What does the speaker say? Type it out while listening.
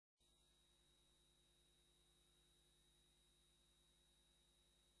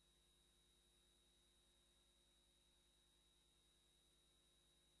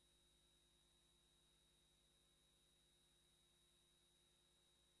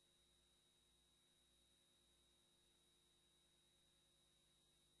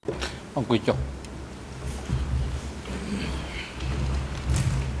ông quy chụp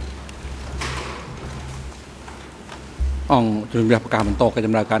ông trường đại họcการมันโตcáiจ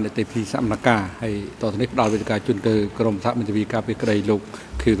ำนวนการในเตพีสัมนักการให้ต่อทนิกดาววิการจุนเกอกรมสหมิตรวิการไปกระไดลูก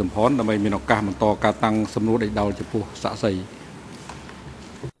คือสมพรทำไมมีนักการมันโตการตั้งสำนวนในดาวจะพูสะใส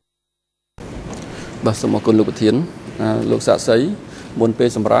บัสมกุลลูกเทียนลูกสะใสบนเป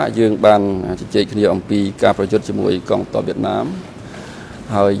สมระยืงบานจิเจคเนียอมปีการประยุทธ์จมวยกองต่อเวียดนาม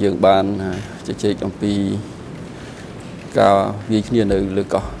หอยยืงบานจิเจอมปีการวีคเนียในเลือ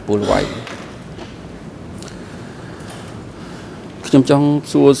กปูลไว้จำจัง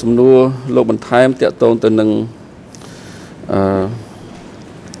ส่วนสำนวนโลกบันทายมันเตะตรงตัวหนึ่ง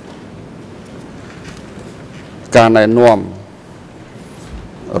การในนวม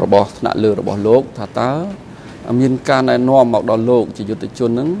ระบบหน้าเรือระบบโลกถ้าตามีการในนวมออกดอลโลกจะยุติชน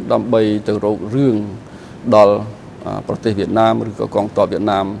นั้นดำไปตัวเรื่องดอลประเทศเวียดนามหรือกองต่อเวียด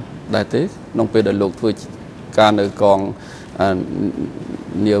นามได้เต้น้องไปดอลโลกทั่วการในกอง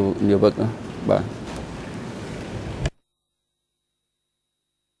เนียวเบิกบ้าง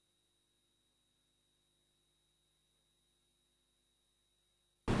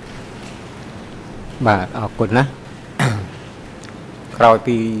บาทออกกุนนะคราว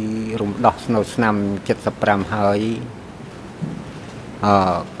ปีรุ่มดอกสโนว์นำ70 หาย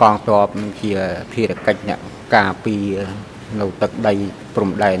กองตัวเพียที่ตะกัดเนี่ยกาปีเราตักใดปรุ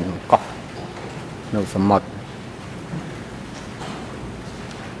มแดนเกาะเราสมด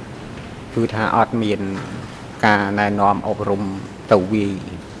คือถ้าอดเมียนการนายนอมอบรมตะวี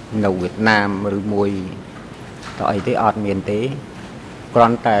ในเวียดนามหรือมวยต่อไอ้ที่อดเมียนเต้กรอ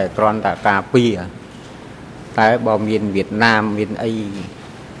นแต่กาปีแต่บอมีนเวียดนามมีนไอ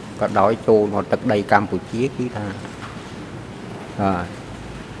ก็đóiโจหมดตักใดกัมพูชีคือท่า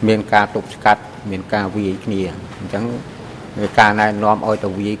มีนกาตกสกัดมีนกาวีเนี่ยจังการนายน้อมเอาแต่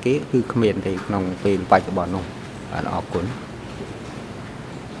วีกี้คือเขมรที่น้องเป็นปัจจุบันน้องออกคุณ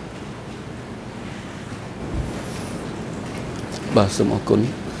บาสมอกุล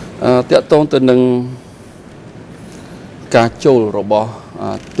เตะตรงตัวหนึ่งการโจลระบ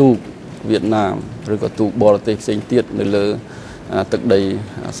ตูเวียดนามหรือก็ตูบอลเตะเสียงเตี้ยในเรือตึกใด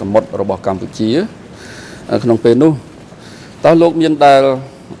สมมติระบบกัมพูชีขนมเป็นนู้ตอนโลกมีนได้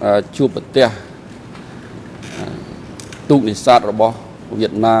ชูปเตะตูนิสัตระบบเวีย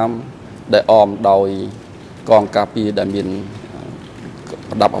ดนามได้ออมโดยกองกาปีได้มีป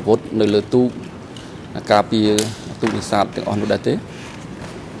ระดับอาวุธในเรือตูกาปีตูนิสัตถึงออนดูได้เต้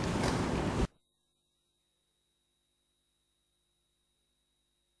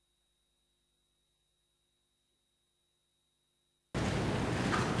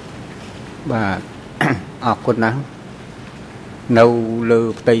บาทออกคนนะនៅលើ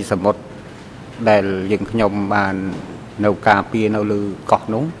ផ្ទៃសមុទ្រដែលយើងខ្ញុំបាននៅការពារនៅលើកោះ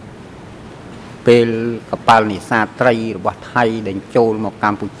នោះពេលកប៉ាល់នេសាទត្រីរបស់ថៃដែលចូលមកក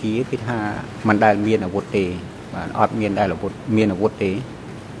ម្ពុជាគឺថាមិនដែលមានអាវុធទេបាទអត់មានដែលអាវុធមានអាវុធទេ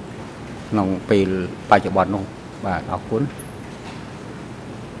ក្នុងពេលបច្ចុប្បន្ននោះបាទអរគុណ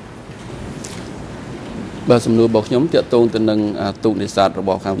បាទសំណួររបស់ខ្ញុំតាក់ទងទៅនឹងទូកនេសាទរប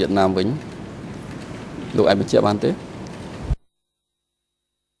ស់ខាងវៀតណាមវិញលោកអាចបញ្ជាក់បានទេ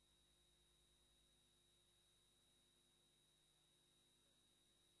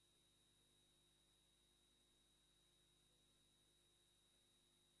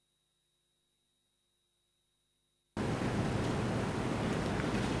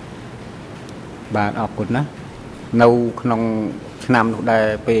ទអរគុណណានៅក្នុងឆ្នាំនោះដែរ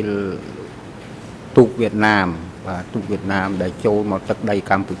ពេលទូកវៀតណាមបាទទូកវៀតណាមដែលចូលមកទឹកដី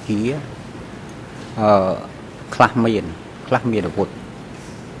កម្ពុជាខ្លះមានអាវុធ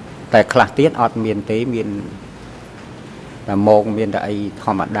តែខ្លះទៀតអត់មានទេមានតែមកមានតែអីធ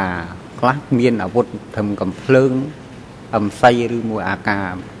ម្មតាខ្លះមានអាវុធធំកំភ្លើងអឹមសៃឬមួយអាកា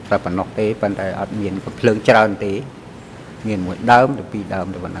តែប៉ុណ្ណោះទេប៉ុន្តែអត់មានកំភ្លើងច្រើនទេមានមួយដើមទៅពីរដើម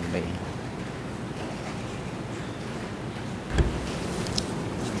ទៅប៉ុណ្ណឹងទេ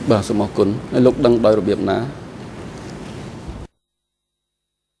បាទសូមអរគុណហើយលោកដឹងដោយរបៀបណា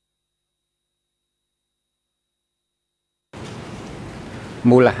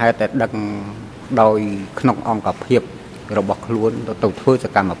មូលហេតុតែដឹកដោយក្នុងអង្គភាពរបស់ខ្លួនទៅធ្វើស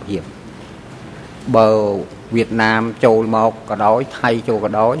កម្មភាពបើវៀតណាមចូលមកក៏ដោយថៃចូលក៏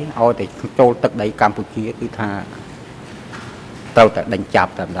ដោយឲ្យតែចូលទឹកដីកម្ពុជាគឺថាត្រូវតែដេញចា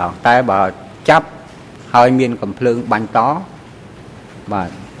ប់តែម្ដងតែបើចាប់ហើយមានកំភ្លើងបាញ់តបាទ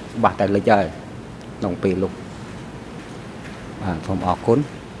បាត់តែលិចហើយក្នុងពេលលុបបាទសូមអរគុណ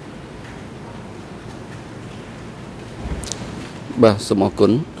បាទសូមអរគុ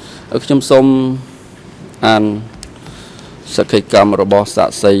ណខ្ញុំសូមអាន សក្ខីកម្មរបស់សា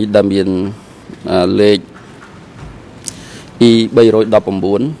ក់សីដែលមានលេខ E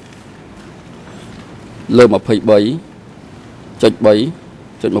 319 លើ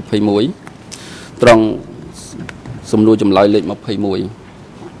 23.3.21 ត្រង់សំណួរចម្លើយលេខ 21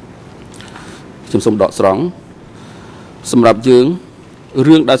 ខ្ញុំសូមដកស្រង់សម្រាប់យើង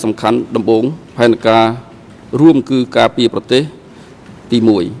រឿងដែលសំខាន់ដំបូងផែនការរួមគឺការពារប្រទេសទី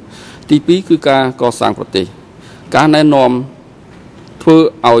1ទី2គឺការកសាងប្រទេសការណែនាំធ្វើ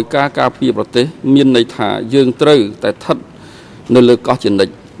ឲ្យការការពារប្រទេសមានន័យថាយើងត្រូវតែស្ថិតនៅលើកោះជានិ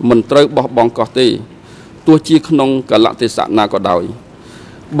ច្ចមិនត្រូវបោះបង់កោះទេទោះជាក្នុងកលៈទេសៈណាក៏ដោយ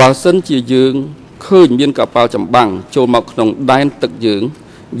បើសិនជាយើងឃើញមានកប៉ាល់ចម្បាំងចូលមកក្នុងដែនទឹកយើ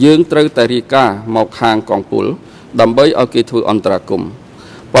ងត្រូវតែរាយការណ៍មកខាងកងពលដើម្បីឲ្យគេធ្វើអន្តរាគមន៍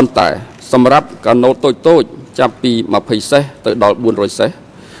ប៉ុន្តែសម្រាប់កាណូតតូចៗចាប់ពី20សេសទៅដល់400សេស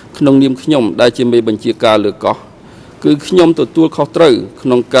ក្នុងនាមខ្ញុំដែលជាមេបញ្ជាការលើកោះគឺខ្ញុំទទួលខុសត្រូវក្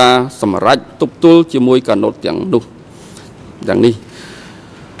នុងការសម្រេចទប់ទល់ជាមួយកាណូតទាំងនោះយ៉ាងនេះ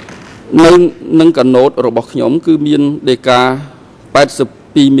នៅនឹងកាណូតរបស់ខ្ញុំគឺមានដេកា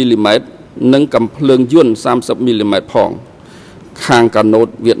82មីលីម៉ែត្រនិងកាំភ្លើងយន្ត30មីលីម៉ែត្រផងខាងកាណូត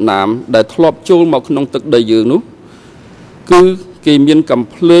វៀតណាមដែលធ្លាប់ចូលមកក្នុងទឹកដីយើងនោះគឺគេមានកាំ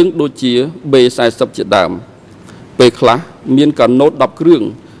ភ្លើងដូចជា B40 ជាដើមពេលខ្លះមានកាណូត10គ្រឿង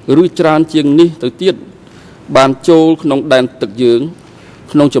ឬច្រើនជាងនេះទៅទៀតបានចូលក្នុងដែនទឹកយើង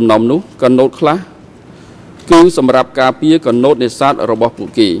ក្នុងចំណោមនោះកាណូតខ្លះគឺសម្រាប់ការពារកាណូតនេសាទរបស់ពួក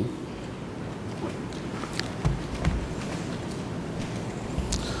គេ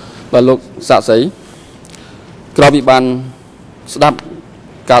បាទលោកសាក់សីក្រោយពីបានស្ដាប់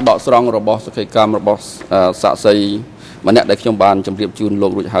ការដកស្រង់របស់សក្ខីកម្មរបស់សាក់សីម្នាក់ដែលខ្ញុំបានជម្រាបជូនលោ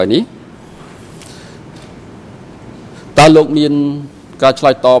ករួចហើយនេះតើលោកមានការឆ្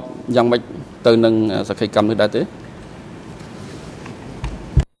លើយតបយ៉ាងម៉េចទៅនឹងសក្ខីកម្មនេះដែរទេ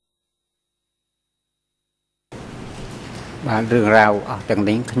បានរឿងរ៉ាវអស់ទាំង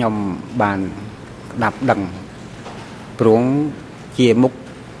នេះខ្ញុំបានស្ដាប់ដឹងព្រោះជាមុខ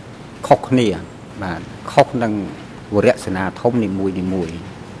ខុសគ្នាបាទខុសនឹងវរៈសេនាធំនីមួយ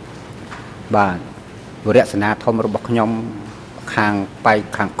បាទវរៈសេនាធំរបស់ខ្ញុំខាងបែក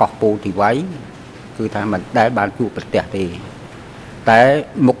ខាងកោះពូទីវៃគឺថាមិនដែលបានជួបប្រទះទេតែ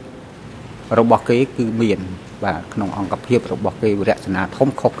មុខរបស់គេគឺមានបាទក្នុងអង្គភាពរបស់គេវរៈសេនាធំ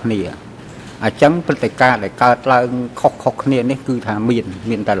ខុសគ្នាអញ្ចឹងព្រឹត្តិការណ៍ដែលកើតឡើងខុសគ្នានេះគឺថា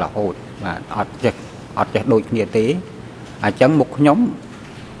មានតែរហូតបាទអត់ចេះដូចគ្នាទេអញ្ចឹងមុខខ្ញុំ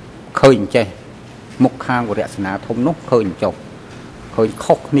ឃើញចេះមុខខាងវរៈសេនាធំនោះឃើញចុះឃើញ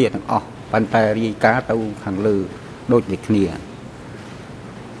ខុសគ្នាទាំងអស់ប៉ុន្តែរាយការណ៍ទៅខាងលើដូចនេះគ្នា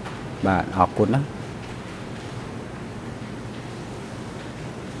បាទអរគុណណា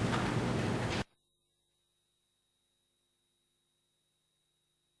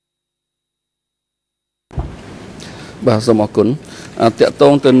បាទសូមអរគុណតាក់ទ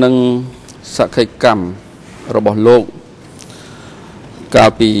ងទៅនឹងសក្ខីកម្មរបស់លោកកាល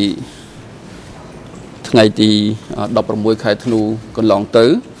ពីថ្ងៃទី16ខែធ្នូកន្លងទៅ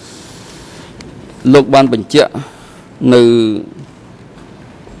លោកបានបញ្ជាក់នៅ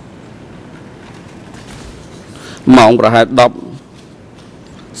ម៉ោងប្រហែល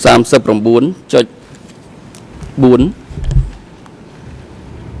 10:39.4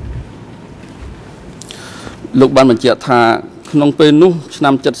 លោកបានបញ្ជាក់ថាក្នុងពេលនោះឆ្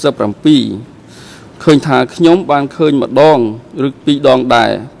នាំ77ឃើញថាខ្ញុំបានឃើញម្ដងឬពីរដងដែរ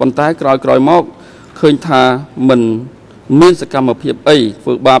ប៉ុន្តែក្រោយមកឃើញថាមិនមានសកម្មភាពអីធ្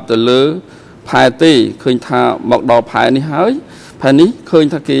វើបាបទៅលើផែទេឃើញថាមកដល់ផែនេះហើយផែនេះឃើញ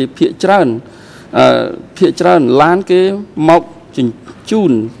ថាគេភាគច្រើនឡានគេមកជញ្ជូ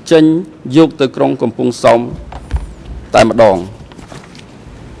នចេញយកទៅក្រុងកំពង់សោមតែម្ដង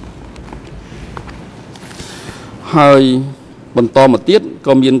ហើយបន្តមកទៀត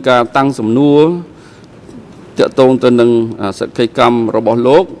ក៏មានការតាំងសំណួរតាក់ទងទៅនឹងសក្ខីកម្មរបស់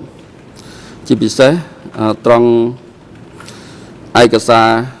លោកជាពិសេសត្រង់ឯកសារ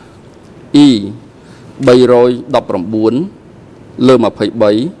E 319 លើ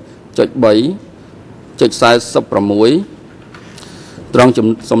 23.3.46 ត្រង់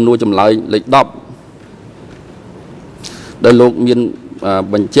សំណួរចម្លើយលេខ 10ដែលលោកមាន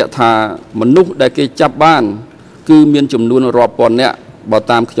បញ្ជាក់ថាមនុស្សដែលគេចាប់បានគឺមានចំនួនរាប់ពាន់នាក់បើ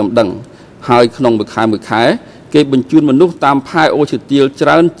តាមខ្ញុំដឹងហើយក្នុងមួយខែគេបញ្ជូនមនុស្សតាមផែអូឈើទាលច្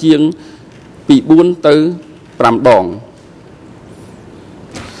រើនជាងពី4ទៅ5ដង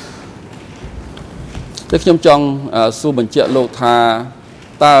តែខ្ញុំចង់សួរបញ្ជាក់លោកថា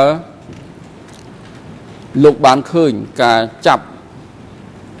តើលោកបានឃើញការចាប់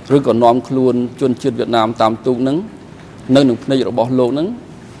ឬក៏នាំខ្លួនជនជាតិវៀតណាមតាមទូកហ្នឹង នៅនឹងភ្នែករបស់លោកហ្នឹង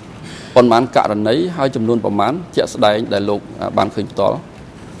ប៉ុន្មានករណីហើយចំនួនប្រមាណជាក់ស្ដែងដែលលោកបានឃើញផ្ទាល់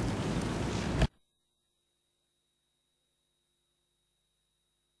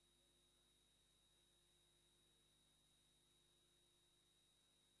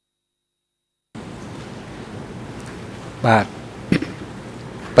បាទ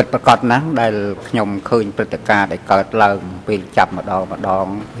ពិតប្រកបណាស់ដែលខ្ញុំឃើញព្រឹត្តិការណ៍ដែលកើតឡើងពេលចាប់ម្ដង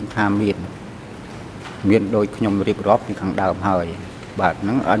ឃើញថាមានដោយខ្ញុំរៀបរាប់ពីខាងដើមហើយបាទហ្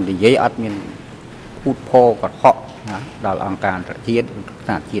នឹងអត់និយាយអត់មានពូតផកកុហកណាដល់អង្គការអន្តរជាតិស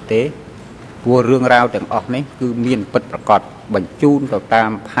ហជាតិទេព្រោះរឿងរ៉ាវទាំងអស់នេះគឺមានពិតប្រកបបញ្ជូនទៅតាម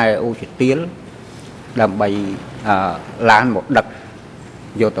ផែអូជាទៀលដើម្បីឡានមកដឹក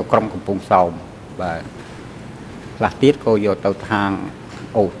យកទៅក្រុងកំពង់សោមបាទខ្លះទៀតក៏យកទៅខាង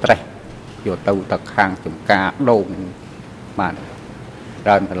អូត្រេសយកទៅខាងចំការដូងបាទច្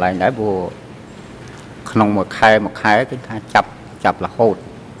រើនកន្លែងដែរព្រោះក្នុងមួយខែគឺថាចាប់រហូត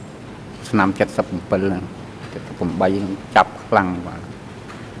ឆ្នាំ77ហ្នឹង78ចាប់ខ្លាំងបាទ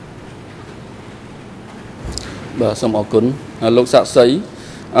សូមអរគុណលោកសាក់សី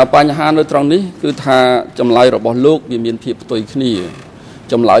បញ្ហានៅត្រង់នេះគឺថាចម្លើយរបស់លោកវាមានភាពផ្ទុយគ្នា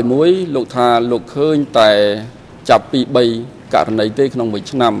ចម្លើយមួយលោកថាលោកឃើញតែចាប់ពី3ករណីទេក្នុងមួយ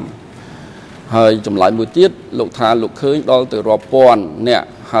ឆ្នាំហើយចម្លើយមួយទៀតលោកថាលោកឃើញដល់ទៅរាប់ពាន់អ្នក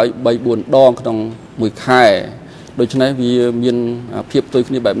ហើយ3-4 ដងក្នុងមួយខែដូច្នេះវាមានភាពផ្ទុយ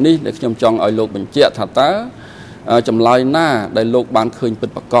គ្នាបែបនេះដែលខ្ញុំចង់ឲ្យលោកបញ្ជាក់ថាតើចម្លើយណាដែលលោកបានឃើញពិត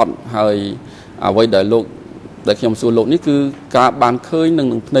ប្រាកដហើយអ្វីដែលខ្ញុំសួរលោកនេះគឺការបានឃើញនឹង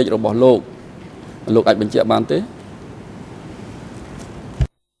ភ្នែករបស់លោកអាចបញ្ជាក់បានទេ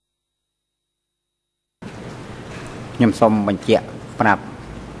ខ្ញុំសូមបញ្ជាក់ប្រាប់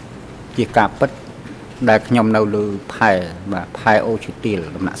ជាការពិតដែលខ្ញុំនៅលើផែបាទផែអូឈីទីល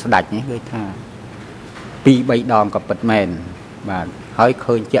ដំណាក់ស្ដាច់នេះគឺថា2-3 ដងក៏ពិតមែនបាទហើយ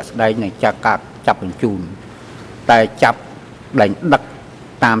ឃើញជាក់ស្ដែងនឹងចាប់បញ្ជូនតែចាប់លែងដឹក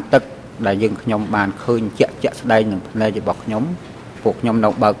តាមទឹកដែលយើងខ្ញុំបានឃើញជាក់ស្ដែងនឹងភ្នែករបស់ខ្ញុំពួកខ្ញុំនៅ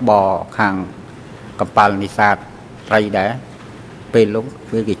បើកបរខាងកម្ពុជានេសាទត្រីដែរពេលលោក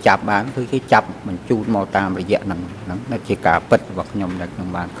ពេលគេចាប់បានគឺគេចាប់បញ្ជូនមកតាមរយៈហ្នឹងដែលជាការពិតរបស់ខ្ញុំដែលខ្ញុំ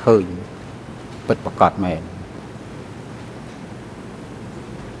បានឃើញពិតប្រកបមែន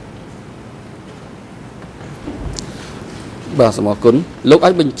បាទសូមអរគុណលោកអា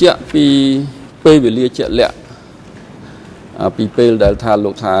ចបញ្ជាក់ពីពេលវេលាជាក់លាក់ពីពេលដែលថាលោ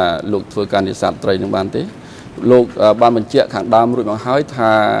កធ្វើការនេសាទត្រីនឹងបានទេលោកបានបញ្ជាក់ខាងដើមរួចមកហើយ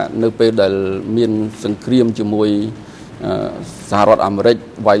ថានៅពេលដែលមានសង្គ្រាមជាមួយសហរដ្ឋអាមេរិក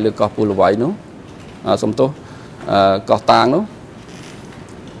វាយលើកោះពូលវ៉ៃនោះសំទោសកោះតាងនោះ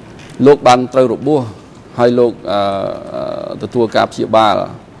លោកបានត្រូវរបួសហើយលោកទទួលការព្យាបាល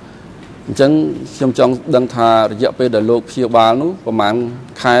អញ្ចឹងខ្ញុំចង់ដឹងថារយៈពេលដែលលោកព្យាបាលនោះប្រហែល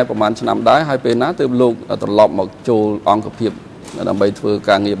ខែប្រហែលឆ្នាំដែរហើយពេលណាទើបលោកត្រឡប់មកចូលអង្គភាពដើម្បីធ្វើ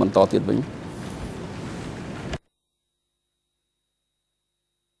ការងារបន្តទៀតវិញ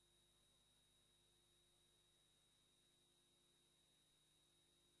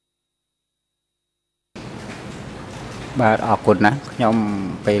បាទអរគុណណាស់ខ្ញុំ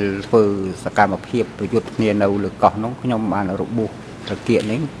ពេលធ្វើសកម្មភាពប្រយុទ្ធគ្នានៅលើកោះនោះខ្ញុំបានរបួសត្រគាក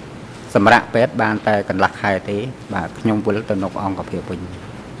នេះសម្រាប់ពេទ្យបានតែកន្លះខែទេបាទខ្ញុំវិលទៅនៅអង្គភាពវិញ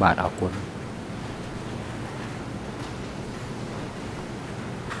បាទអរគុណ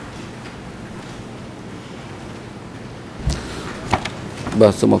បា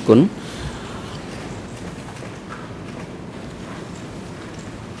ទសូមអរគុណ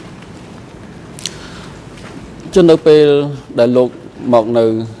ចុះនៅពេលដែលលោកមកនៅ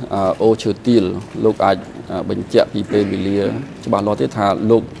អូឈើទៀលលោកអាចបញ្ជាក់ពីពេលវេលាច្បាស់លាស់ទេថា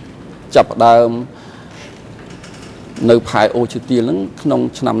លោកចាប់ផ្ដើមនៅផែអូឈើទៀលហ្នឹងក្នុង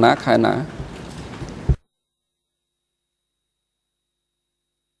ឆ្នាំណាខែណា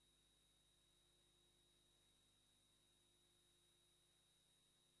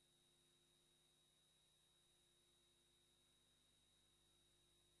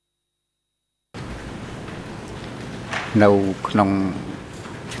នៅក្នុង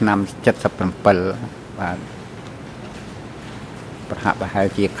ឆ្នាំ77បាទប្រហាក់ប្រហែល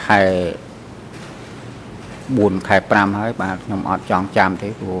ជាខែ4ខែ5ហើយបាទខ្ញុំអត់ចង់ចាំទេ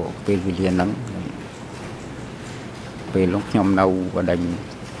ព្រោះពេលវេលាហ្នឹងពេលនោះខ្ញុំនៅបដិញ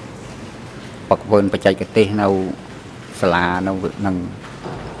បកវនបច្ចេកទេសនៅសាលានៅនឹង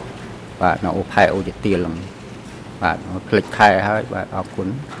បាទនៅផែអូជាទៀលហ្នឹងបាទផ្លិចខែហើយបាទអរគុណ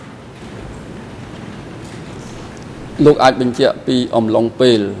លោកអាចបញ្ជាក់ពីអំឡុង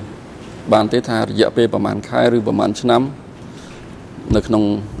ពេលបានទេថារយៈពេលប្រហែលខែឬប្រហែលឆ្នាំនៅក្នុង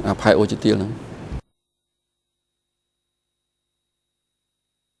ផែអូជាទៀលហ្នឹង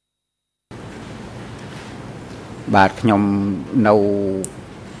បាទខ្ញុំនៅ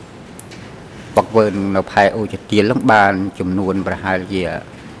បកវើនៅផែអូជាទៀលបានចំនួនប្រហែលជា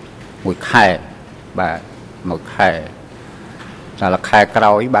មួយខែបាទមួយខែតែខែក្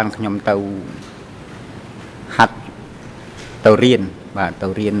រោយបានខ្ញុំទៅហាត់ទៅរៀនបាទទៅ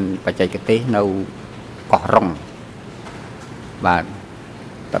រៀនបច្ចេកទេសនៅកោះរុងបាទ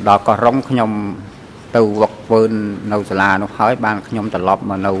ទៅដល់កោះរុងខ្ញុំទៅវឹកវើនៅសាលានោះហើយបានខ្ញុំត្រឡប់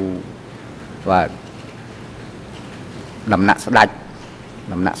មកនៅបាទដំណាក់ស្ដាច់ហ្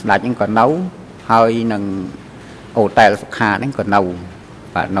នឹងក៏នៅហើយនឹងអូតែលសុខាហ្នឹងក៏នៅ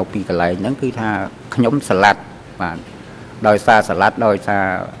បាទនៅពីកន្លែងហ្នឹងគឺថាខ្ញុំសាឡាត់បាទដោយសារសាឡាត់ដោយសារ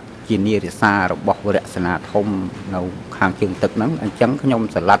ជានារិសារបស់វរៈសេនាធំនៅខាងជើងទឹកហ្នឹងអញ្ចឹងខ្ញុំ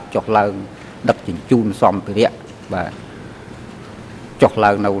សាឡាត់ចុះឡើងដឹកជញ្ជូនសម្ភារៈបាទចុះ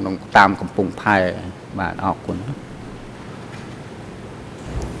ឡើងនៅតាមកំពង់ផែបាទអរគុណ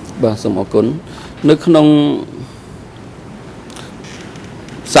បាទសូមអរគុណនៅក្នុង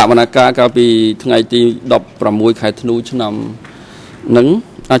សវនកម្មកាលពីថ្ងៃទី16ខែធ្នូឆ្នាំនឹង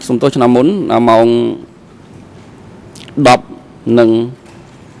អាចសំទោសឆ្នាំមុនម៉ោង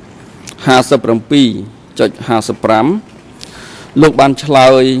10:57.55លោកបានឆ្លើ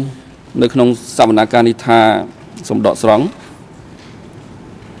យនៅក្នុងសវនកម្មនេះថាសំដកស្រង់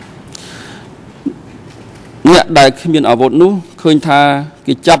អ្នកដែលគ្មានអាវុធនោះឃើញថា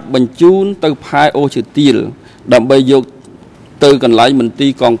គេចាប់បញ្ជូនទៅផែអូជាទៀលដើម្បីយកទៅកន្លែងមន្ទី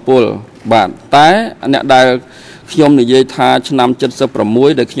រកងពលបាទតែអ្នកដែលខ្ញុំនិយាយថាឆ្នាំ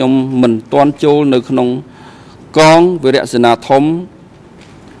76ដែលខ្ញុំមិនទាន់ចូលនៅក្នុងកងវីរៈសេនាធំ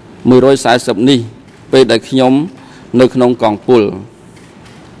140នេះពេលដែលខ្ញុំនៅក្នុងកងពល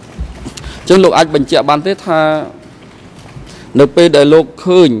ចឹងលោកអាចបញ្ជាក់បានទេថានៅពេលដែលលោក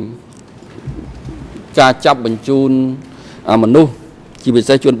ឃើញការចាប់បញ្ជូនមនុស្សជាពិ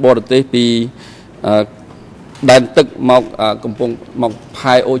សេសជនបរទេសពីដែនទឹកមកកំពុងមក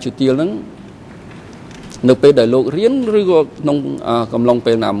ផែអូជាទៀលហ្នឹងនៅពេលដែលលោករៀនឬក៏ក្នុងកំឡុង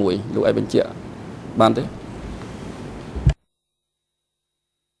ពេលណាមួយលោកអាចបញ្ជាក់បានទេ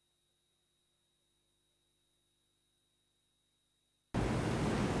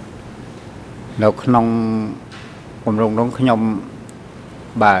នៅក្នុងគម្រោងនោះខ្ញុំ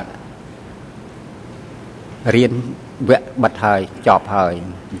បាទរៀនវគ្គបិទហើយចប់ហើយ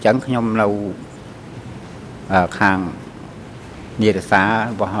អញ្ចឹងខ្ញុំនៅខាងនិរសារ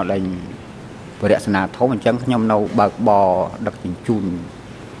បស់លេងវរៈសេនាធំអញ្ចឹងខ្ញុំនៅបើកបរដឹកជញ្ជូន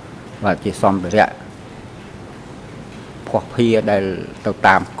បាទជាសម្ភារៈភ័ស្តុភារដែលទៅ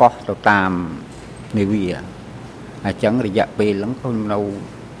តាមកោះទៅតាមនាវាអញ្ចឹងរយៈពេលហ្នឹងខ្ញុំនៅ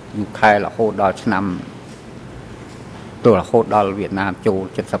យូរខែរហូតដល់ឆ្នាំទល់រហូតដល់វៀតណាមចូល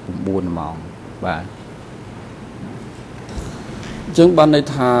79ហ្មងបាទអញ្ចឹងបានន័យ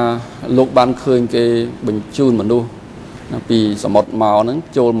ថាលោកបានឃើញគេបញ្ជូនមនុស្សពីសមុទ្រមកហ្នឹង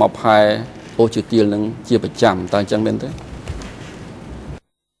ចូលមកផែអូជាទៀលហ្នឹងជាប្រចាំតើអញ្ចឹងមែនទេ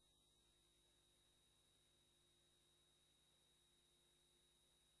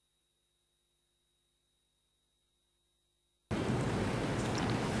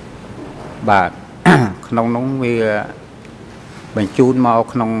បាទក្នុងនោះវាបញ្ជូនមក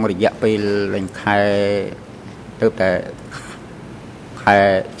ក្នុងរយៈពេលលេងខែទៅតែខែ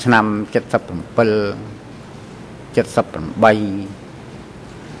ឆ្នាំ77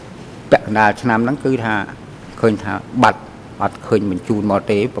 78ពាក់កណ្ដាលឆ្នាំហ្នឹងគឺថាឃើញថាបាត់អត់ឃើញបញ្ជូនមក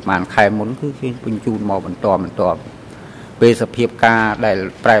ទេប្រហែលខែមុនគឺឃើញបញ្ជូនមកបន្តពេលសភាពការដែល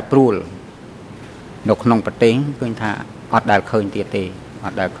ប្រែប្រួលនៅក្នុងប្រទេសឃើញថាអត់ដែលឃើញទៀតទេអ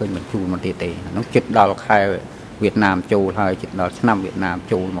ត់ដែលឃើញបញ្ជូនមកទៀតទេហ្នឹងជិតដល់ខែវៀតណាមចូលហើយជិតដល់ឆ្នាំវៀតណាម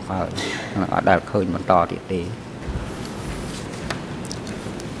ចូលមកហើយអត់ដែលឃើញបន្តទៀតទេ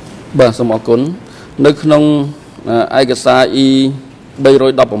បាទសូមអរគុណនៅក្នុងឯកសារ E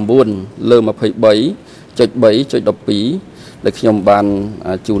 319 លើ 23.3.12 ដែលខ្ញុំបាន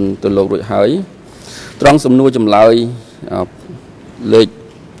ជូនទៅលោករួចហើយត្រង់សំណួរចម្លើយលេខ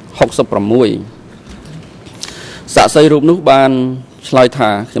66សាក្សីរូបនោះបានឆ្លើយថា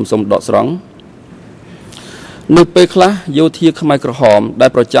ខ្ញុំសូមដកស្រង់នៅពេលខ្លះយោធាខ្មែរក្រហមដែល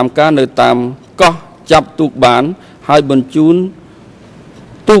ប្រចាំការនៅតាមកោះចាប់ទូកបានហើយបញ្ជូន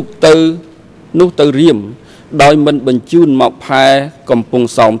ទូកទៅនោះទៅរៀមដោយមិនបញ្ជូនមកផែកំពង់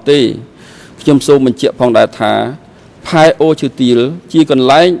សោមទេខ្ញុំសូមបញ្ជាក់ផងដែរថាផែអូឈើទាលជាកន្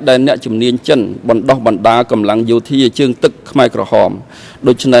លែងដែលអ្នកជំនាញចិនបណ្ដោះបណ្ដាកម្លាំងយោធាជើងទឹកខ្មែរក្រហម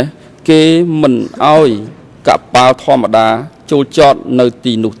ដូច្នេះគេមិនអោយកប៉ាល់ធម្មតាចូលចតនៅ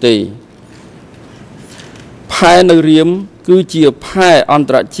ទីនោះទេផែនៅរៀមគឺជាផែអន្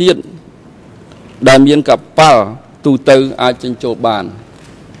តរជាតិដែលមានកប៉ាល់ទូទៅអាចចេញចូលបាន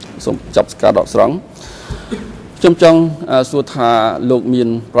សូមចាប់ស្ការដកស្រង់ ខ្ញុំចង់សួរថាលោកមាន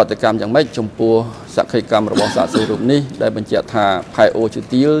ប្រតិកម្មយ៉ាងម៉េចចំពោះសក្ខីកម្មរបស់សាកសីរូបនេះដែលបញ្ជាក់ថាផែអូជា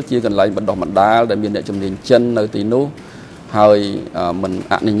ទៀលជាកន្លែងបណ្ដុះបណ្ដាលដែលមានអ្នកជំនាញចិននៅទីនោះហើយមិន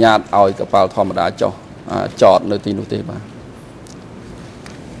អនុញ្ញាតឲ្យកប៉ាល់ធម្មតាចុះចតនៅទីនោះទេបាទ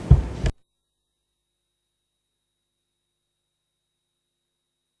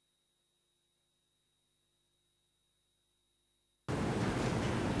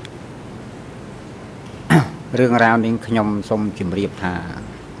រឿងរ៉ាវនេះខ្ញុំសូមជម្រាបថា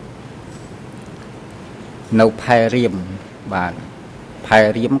នៅផែរៀមបាទផែ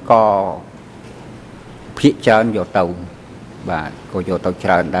រៀមក៏ភាគច្រើនយកទៅបាទក៏យកទៅច្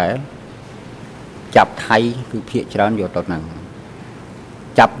រើនដែរចាប់ថៃគឺភាគច្រើនយកទៅហ្នឹង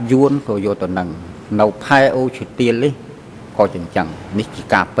ចាប់យួនក៏យកទៅហ្នឹងនៅផែអូឈើទៀលនេះក៏ចិញ្ចឹងនេះជា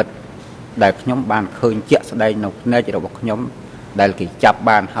ការពិតដែលខ្ញុំបានឃើញជាក់ស្ដែងនៅភ្នែករបស់ខ្ញុំដែលគេចាប់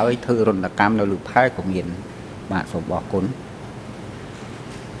បានហើយធ្វើរនកម្មនៅលើផែក៏មានបាទសូមអរគុណ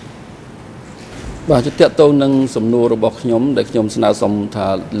បាទជាតកតងនឹងសំណួររបស់ខ្ញុំដែលខ្ញុំស្នើសុំថា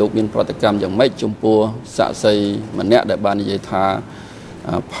លោកមានប្រតិកម្មយ៉ាងម៉េចចំពោះសាក្សីម្នាក់ដែលបាននិយាយថា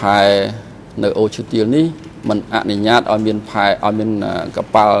ផែនៅអូឈើទៀលនេះมันអនុញ្ញាតឲ្យមានផែឲ្យមានក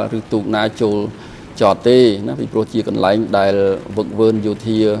ប៉ាល់ឬទូកណាចូលចតទេណាពីព្រោះជាកន្លែងដែលវឹកវើយោ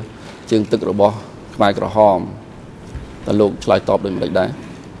ធាជើងទឹករបស់ខ្មែរក្រហមតើលោកឆ្លើយតបដូចម្តេចដែរ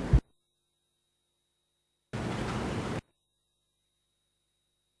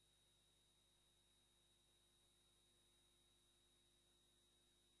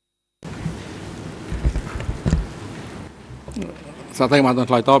សាតែបាន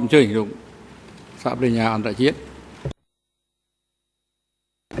ឆ្លើយតបអញ្ជើញលោកសហប្រញ្ញាអន្តរជាតិ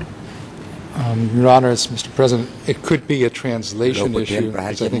Your Honors, Mr. President, it could be a translation issue,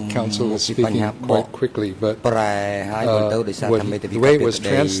 because I think Council was speaking quite quickly, but the way it was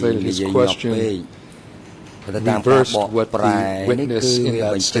translated, his question reversed what the witness in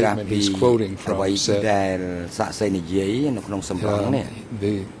that statement he's quoting from said.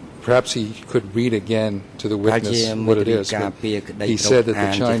 Perhaps he could read again to the witness what it is, but he said that the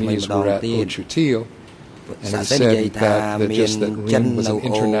Chinese were at Ochutil, and he said that just that Rim was an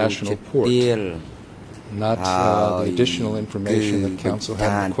international port, not the additional information that counsel had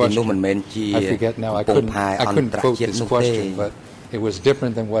in the question. I forget now. I couldn't quote this question, but it was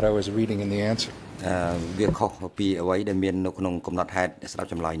different than what I was reading in the answer. វាខុសពីអ្វីដែលមាននៅក្នុងកំណត់ហេតុស្ដាប់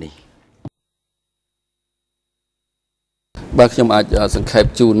ចម្លើយនេះបាទខ្ញុំអាចសង្ខេប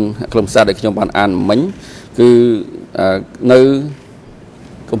ជូនក្រុមសារដែលខ្ញុំបានអានមិញគឺនៅ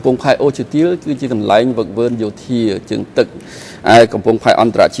កំពង់ផែអូឈើទៀលគឺជាកន្លែងវឹកវើយោធាជើងទឹកឯកំពង់ផែអ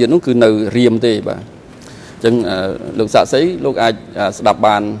ន្តរជាតិនោះគឺនៅរៀមទេបាទអញ្ចឹងលោកសាក់សីលោកអាចស្ដាប់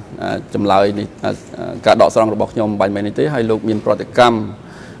បានចម្លើយនេះការដកស្រង់របស់ខ្ញុំបាញ់មែននេះទេហើយលោកមានប្រតិកម្ម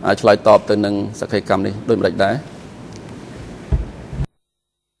ឆ្លើយតបទៅនឹងសក្ខីកម្មនេះដូចម្តេចដែរ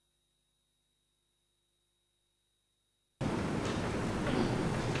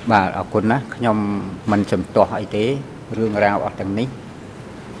បាទអរគុណណាស់ខ្ញុំមិនចំទាស់អីទេរឿងរ៉ាវអស់ទាំងនេះ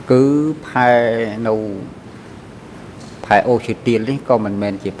គឺផែនៅផែអូឈើទៀលនេះក៏មិនមែ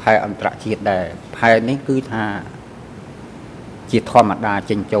នជាផែអន្តរជាតិដែរផែនេះគឺថាជាធម្មតា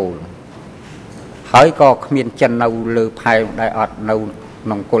ចេញចូលហើយក៏គ្មានចិននៅលើផែដែរអត់នៅក្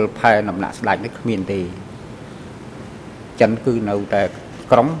នុងគុលផែដំណាក់ស្ដេចនេះគ្មានទេចិនគឺនៅតែ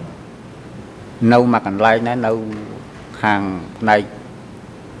ក្រុងនៅមកកន្លែងណានៅខាងផ្នែក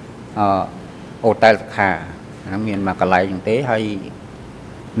អូតែលសខាហ្នឹងមានមកកន្លែងហ្នឹងទេហើយ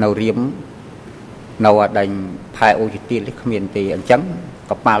នៅរៀមនៅអដែងផែអូឈើទៀលនេះគ្មានទេអញ្ចឹង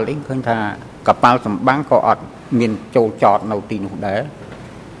កប៉ាល់នេះឃើញថាកប៉ាល់សម្បាំងក៏អត់មានចូលចតនៅទីនោះដែរ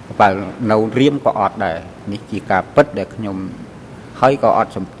កប៉ាល់នៅរៀមក៏អត់ដែរនេះជាការពិតដែលខ្ញុំហើយក៏អ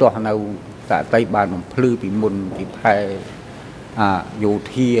ត់សំទាស់នៅសាកតីបានបំភ្លឺពីមុនពីផែយោ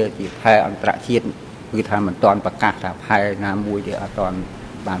ធាជាផែអន្តរជាតិគឺថាមិនទាន់ប្រកាសថាផែណាមួយទេអត់ទាន់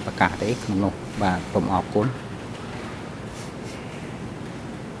បានប្រកាសទេក្នុងនោះបាទសូមអរគុណ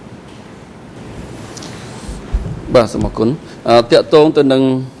បាទសូមអរគុណតកតងទៅនឹង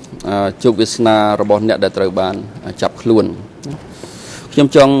ជោគវាសនារបស់អ្នកដែលត្រូវបានចាប់ខ្លួនខ្ញុំ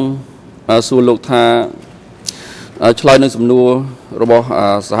ចង់សួរលោកថាឆ្លើយនឹងសំណួររបស់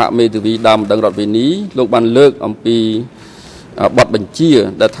សហមេធាវីដើមម្ដងរដ្ឋវិនីលោកបានលើកអំពីបទបញ្ជា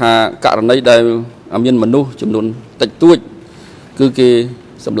ដែលថាករណីដែលមានមនុស្សចំនួនតិចតួចគឺគេ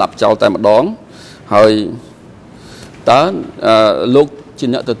សម្លាប់ចោលតែម្ដងហើយតើលោកជា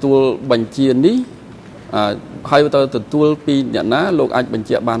អ្នកទទួលបញ្ជានេះហើយទៅទទួលពីអ្នកណាលោកអាចបញ្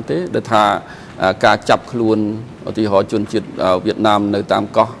ជាក់បានទេដែលថាការចាប់ខ្លួនឧទាហរណ៍ជនជាតិវៀតណាមនៅតាម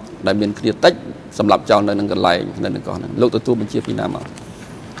កោះដែលមានគ្នាតិចសម្រាប់ចោលនៅនឹងកន្លែងនៅនឹងកោះហ្នឹងលោកទទួលបញ្ជាពីណាមក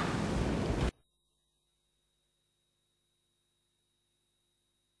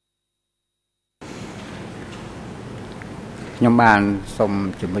ខ្ញុំបានសូម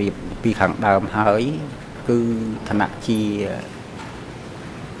ជម្រាបពីខាងដើមហើយគឺឋានៈជា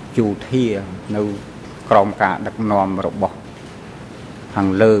យោធានៅក្រោមការដឹកនាំរបស់ខាង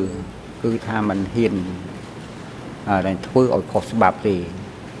លើគឺថាมันហ៊ានដែលធ្វើឲ្យខុសច្បាប់ទេ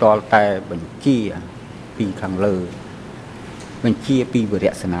តលតែបញ្ជាពីខាងលើបញ្ជាពីវ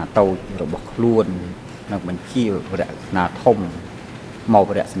រៈសេនាតូចរបស់ខ្លួននិងបញ្ជាវរៈសេនាធំមក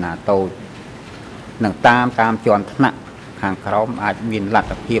វរៈសេនាតូចនឹងតាមជាន់ថ្នាក់ខាងក្រោមអាចមានលទ្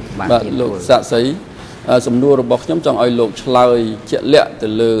ធភាពបានលោកសាក់សីសំណួររបស់ខ្ញុំចង់ឲ្យលោកឆ្លើយជាក់លាក់ទៅ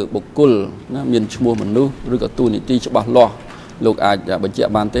លើបុគ្គលណាមានឈ្មោះមនុស្សឬក៏តួនាទីច្បាស់លាស់លោកអាចបញ្ជា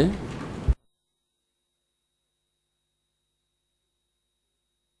ក់បានទេ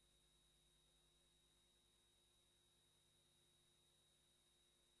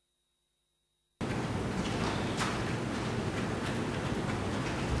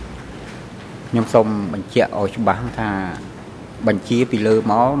ខ្ញុំសូមបញ្ជាក់ឲ្យច្បាស់ថាបញ្ជាពីលើ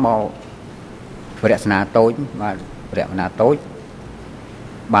មកវរៈសេនាតូចបាទវរៈសេនាតូច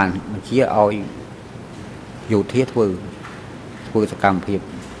បានបញ្ជាឲ្យយោធាធ្វើសកម្មភាព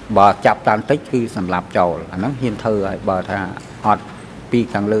បើចាប់តាមតិចគឺសម្លាប់ចោលអាហ្នឹងហ៊ានធ្វើហើយបើថាអត់ពី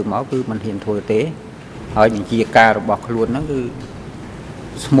ខាងលើមកគឺមិនហ៊ានធ្វើទេហើយបញ្ជាការរបស់ខ្លួនហ្នឹងគឺ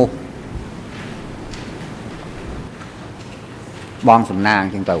ស្មោះបងសំណាងអ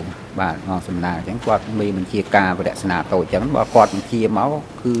ញ្ចឹងទៅបាទបងសំណាងអញ្ចឹងគាត់មានបញ្ជាការវរៈសេនាតូចអញ្ចឹងបើគាត់បញ្ជាមក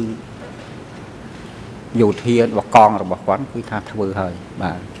គឺយោធារបស់កងរបស់គាត់គឺថាធ្វើហើយ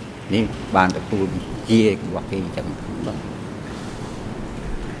បាទនេះបានទទួលបញ្ជារបស់គេអញ្ចឹង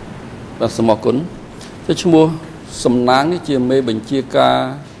បាទសូមអរគុណទៅឈ្មោះសំណាងនេះជាមេបញ្ជាការ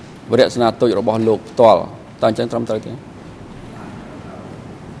វរៈសេនាតូចរបស់លោកផ្ទាល់តើអញ្ចឹងត្រឹមត្រូវទេ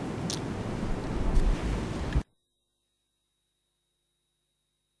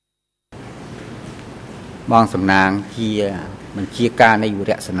បងសំណាងជាបញ្ជាការនៃវ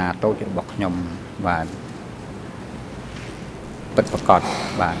រៈសេនាតូចរបស់ខ្ញុំបាទពិតប្រាកដ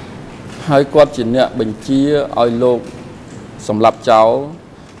បាទហើយគាត់ជាអ្នកបញ្ជាឲ្យលោកសម្លាប់ចោល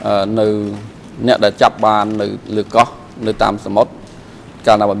នៅអ្នកដែលចាប់បាននៅលើកោះនៅតាមសមុទ្រ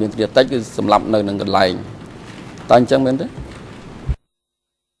កាលណាបើមានគ្នាតិចគឺសម្លាប់នៅនឹងកន្លែងតើអញ្ចឹងមែនទេ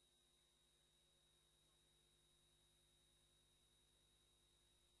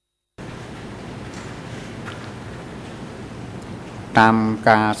តាម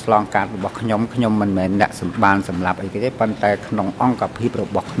ការឆ្លងកាត់របស់ខ្ញុំមិនមែនអ្នកសម្បានសម្លាប់អីទេប៉ុន្តែក្នុងអង្គភាពរ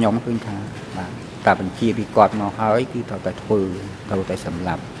បស់ខ្ញុំគឺថាបាទតាបញ្ជាពីគាត់មកហើយគឺត្រូវតែធ្វើត្រូវតែសម្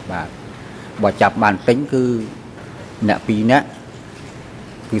លាប់បាទបើចាប់បានពេញគឺអ្នកពីរនាក់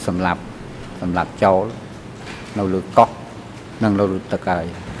គឺសម្លាប់ចោលនៅលើកោះនិងនៅលើទឹកហើយ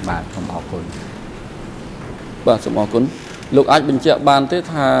បាទសូមអរគុណបាទសូមអរគុណលោកអាចបញ្ជាក់បានទេ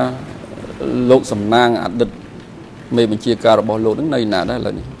ថាលោកសំណាងអតីតមេបញ្ជាការរបស់លោកនឹងនៅណាដែរឥ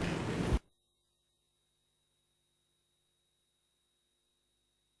ឡូវនេះ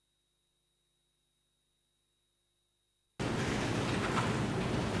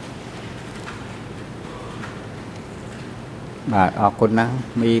បាទអរគុណណាស់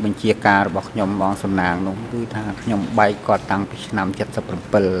មេបញ្ជាការរបស់ខ្ញុំបងសំណាងនោះគឺថាខ្ញុំបែកគាត់តាំងពីឆ្នាំ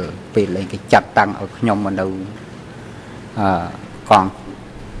77ពេលលេងគេចាត់តាំងឲ្យខ្ញុំមកនៅកង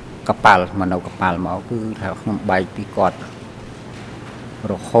កប៉ាល់មកនៅកប៉ាល់មកគឺថាខ្ញុំបែកពីគាត់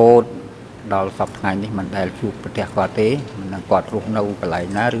រហូតដល់សប្តាហ៍ថ្ងៃនេះមិនដែលជួបប្រទេសគាត់ទេមិនដឹងគាត់រស់នៅកន្លែង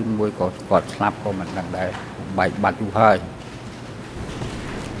ណាឬមួយក៏គាត់ស្លាប់ក៏មិនដឹងដែរបែកបាត់យូរហើយ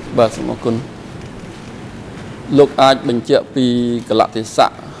បាទសូមអរគុណលោកអាចបញ្ជាក់ពីកលៈទេ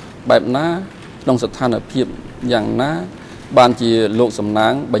សៈបែបណាក្នុងស្ថានភាពយ៉ាងណាបានជាលោកសំណា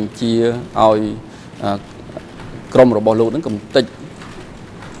ងបញ្ជាឲ្យក្រុមរបស់លោកនឹងកំទេច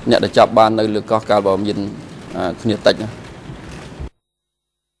អ្នកដែលចាប់បាននៅលើកោះកាលបើមានគ្នាតិចណា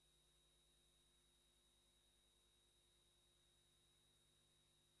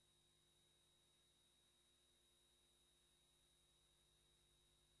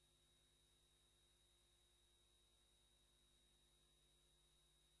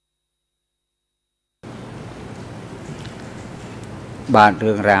បាទ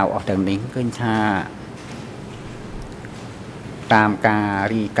រឿងរ៉ាវអស់ទាំងនេះឃើញថាតាមការ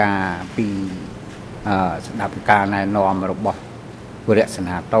រីកាពីស្ដាប់ការណែនាំរបស់វរៈសេ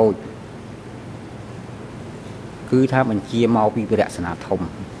នាតូចគឺថាបញ្ជាមកពីវរៈសេនាធំ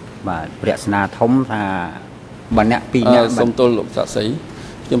បាទវរៈសេនាធំថាបើអ្នកពីរអ្នកសូមទល់លោកសាក់សី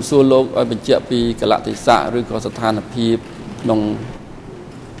ខ្ញុំសួរលោកឲ្យបញ្ជាក់ពីកលៈទេសៈឬក៏ស្ថានភាពក្នុង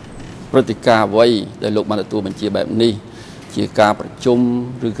ព្រឹត្តិការណ៍អ្វីដែលលោកបានទទួលបញ្ជាបែបនេះជាការប្រជុំ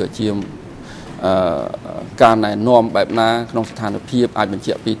ឬក៏ជាការណែនាំបែបណាក្នុងស្ថានភាពអាចបញ្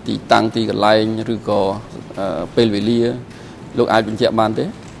ជាក់ពីទីតាំងទីកន្លែងឬក៏ពេលវេលា លោកអាចបញ្ជាក់បានទេ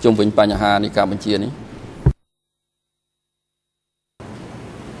ជុំវិញបញ្ហានៃការបញ្ជានេះ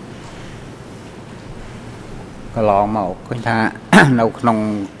កន្លងមកឃើញថា នៅក្នុង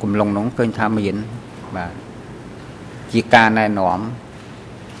គម្លុងនោះឃើញថាមានបាទជាការណែ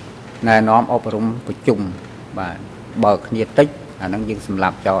នាំអប់រំប្រជុំបាទបើគ្នាតិចអាហ្នឹងយើងសម្រា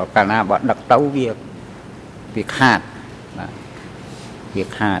ប់ចោលកាលណាបើដឹកទៅវាខាតបាទវា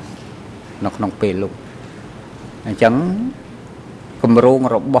ខាតនៅក្នុងពេលលុបអញ្ចឹងគម្រោង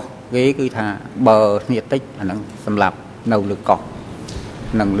របស់គេគឺថាបើគ្នាតិចអាហ្នឹងសម្រាប់នៅលើកោះ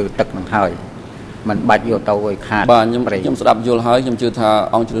និងលើទឹកនឹងហើយมันបាច់យកទៅឲ្យខាតបាទខ្ញុំស្ដាប់យល់ហើយខ្ញុំជឿថា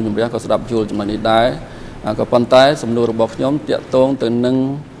អង្គជ្រុលជំរះក៏ស្ដាប់យល់ចំណុចនេះដែរក៏ប៉ុន្តែសំណួររបស់ខ្ញុំតាក់ទងទៅនឹង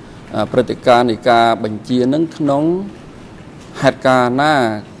ព្រឹត្តិការណ៍នៃការបញ្ជានឹងក្នុងហេតុការណ៍ណា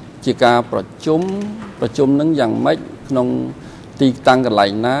ជាការប្រជុំនឹងយ៉ាងម៉េចក្នុងទីតាំងកន្លែ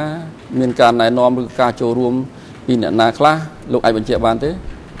ងណាមានការណែនាំឬការចូលរួមពីអ្នកណាខ្លះលោកអាចបញ្ជាក់បានទេ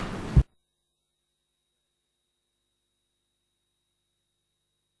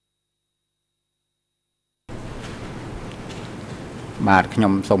បាទខ្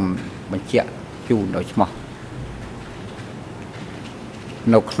ញុំសូមបញ្ជាក់ជូនដោយឈ្មោះ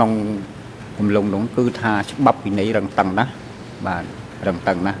នៅក្នុងគម្លុងនោះគឺថាច្បាប់វិន័យរឹងតឹងណាស់បាទរឹង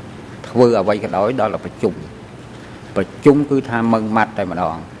តឹងណាស់ធ្វើអ្វីក៏ដោយដល់ប្រជុំគឺថាមឹងម៉ាត់តែម្ដ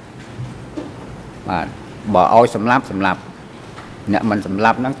ងបាទបើឲ្យសម្លាប់អ្នកមិនសម្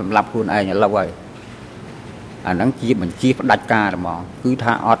លាប់ហ្នឹងសម្លាប់ខ្លួនឯងឥឡូវហើយអាហ្នឹងជាបញ្ជាផ្ដាច់ការហ្មងគឺ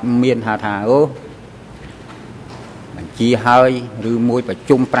ថាអត់មានថាអូបញ្ជាហើយឬមួយប្រ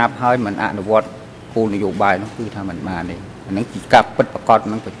ជុំប្រាប់ហើយមិនអនុវត្តគោលនយោបាយនោះគឺថាមិនបានទេអាហ្នឹងជាការពិតប្រកប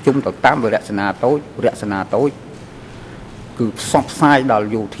នឹងប្រជុំទៅតាមរចនាតូចគឺផ្សព្វផ្សាយដល់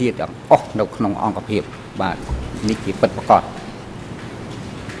យោធាទាំងអស់នៅក្នុងអង្គភាពបាទនេះជាពិតប្រកប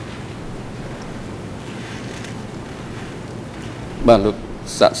បាទលោក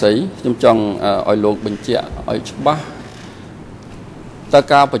ស័ក្តិសិទ្ធិខ្ញុំចង់ឲ្យលោកបញ្ជាក់ឲ្យច្បាស់តើ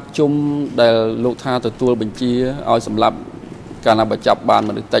ការប្រជុំដែលលោកថាទទួលបញ្ជាឲ្យសម្រាប់ការណាបើចាប់បាន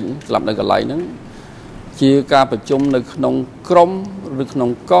មនុស្សតិចស្លាប់នៅកន្លែងហ្នឹងជាការប្រជុំនៅក្នុងក្រុមឬក្នុង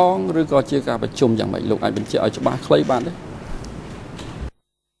កងឬក៏ជាការប្រជុំយ៉ាងម៉េចលោកអាចបញ្ជាក់ឲ្យច្បាស់ខ្លីបានទេ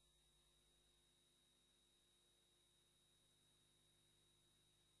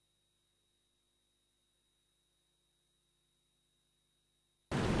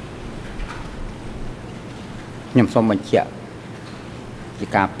ខ្ញុំសូមបញ្ជាក់ជា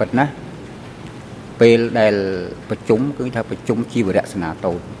ការពិតណាពេលដែលប្រជុំគឺថាប្រជុំជាវរៈសនា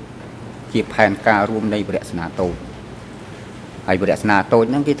តូចជាផែនការរួមនៃវរៈសនាតូចហើយវរៈសនាតូច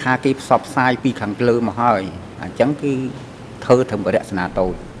ហ្នឹងគេថាគេផ្សព្វផ្សាយពីខាងលើមកហើយអញ្ចឹងគឺធ្វើធ្វើវរៈសនាតូ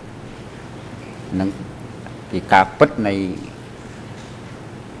ចហ្នឹងជាការពិតនៃ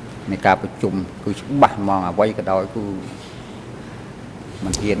ការប្រជុំគឺច្បាស់ហ្មងអ្វីក៏ដោយគឺមិ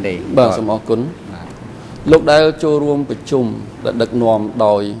នហ៊ានទេបាទសូមអរគុណលោកដែលចូលរួមប្រជុំដែលដឹកនាំ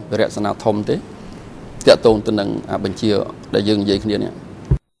ដោយវរៈសនាធំទេតាក់ទងទៅនឹងបញ្ជាដែលយើងនិយាយគ្នានេះ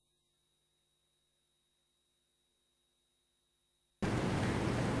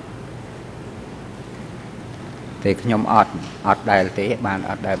តែខ្ញុំអត់ដែលទេ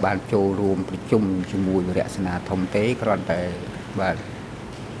អត់ដែលបានចូលរួមប្រជុំជាមួយវរៈសនាធំទេគ្រាន់តែបាទ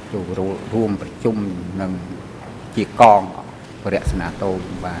ចូលរួមប្រជុំនឹងជាកងវរៈសនាតូច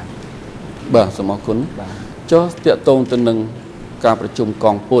បាទសូមអរគុណចុះតាក់ទងទៅនឹងការប្រជុំក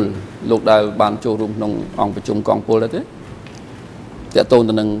ងពលលោកដែលបានចូលរួមក្នុងអង្គប្រជុំកងពលដែរទេតាក់ទង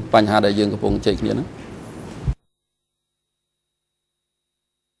ទៅនឹងបញ្ហាដែលយើងកំពុងជែកគ្នាហ្នឹង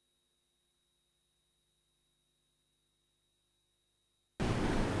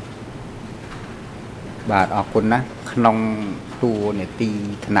បាទអរគុណណាស់ក្នុងតួនាទី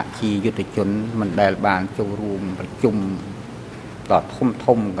ឋានៈជាយុទ្ធជនមិនដែលបានចូលរួមប្រជុំដល់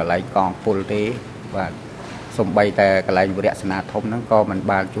ធំកន្លែងកងពលទេបាទសំបីតែកន្លែងវរៈសនាធំហ្នឹងក៏មិន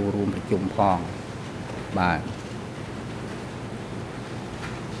បានចូលរួមប្រជុំផងបាទ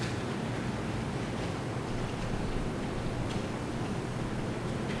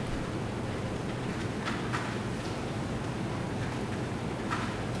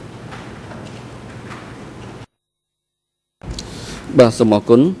សូមអរ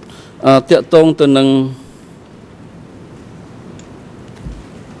គុណតាក់ទងទៅនឹង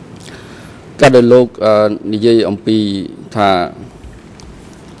ការដែលលោកនិយាយអំពីថា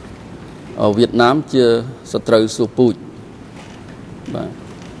វៀតណាមជាសត្រូវសួរពូជបាទ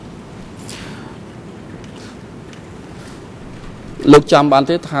លោកចាំបាន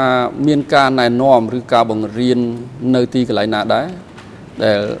ទេថាមានការណែនាំឬការបង្រៀននៅទីកន្លែងណាដែរ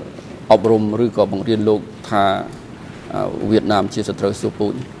ដែលអប់រំឬក៏បង្រៀនលោកថាវៀតណាមជាសត្រូវសួរពូ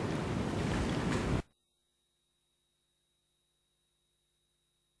ជ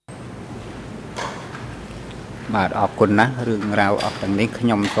បាទអរគុណណាស់រឿងរ៉ាវអស់ទាំងនេះខ្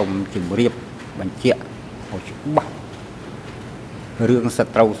ញុំសូមជម្រាបបញ្ជាក់ឲ្យច្បាស់រឿងស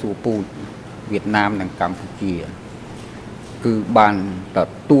ត្រូវសួរពូជវៀតណាមនិងកម្ពុជាគឺបានទ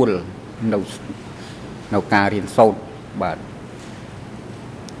ទួលនៅការរៀនសូត្របាទ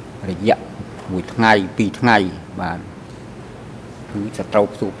រយៈ1ថ្ងៃ2ថ្ងៃបាទគឺសត្រូវ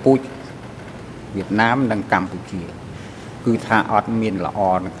សួរពូជវៀតណាមនិងកម្ពុជាគឺថាអត់មានល្អ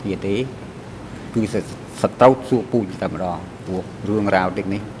នឹងគ្នាទេគឺសត្រូវសួរពូជតែម្ដងព្រោះរឿងរ៉ាវទាំង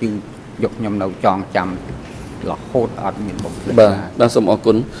នេះគឺយកខ្ញុំនៅចងចាំរហូតអត់មានបំភ្លេចបាទសូមអរ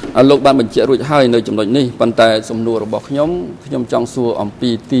គុណលោកបានបញ្ជាក់រួចហើយនៅចំណុចនេះប៉ុន្តែសំណួររបស់ខ្ញុំចង់សួរអំពី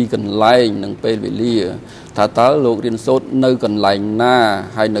ទីកន្លែងនិងពេលវេលាថាតើលោករៀនសូត្រនៅកន្លែងណា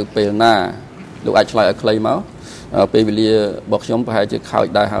ហើយនៅពេលណាលោកអាចឆ្លើយឲ្យខ្លីមកពេលវេលារបស់ខ្ញុំប្រហែលជាខោច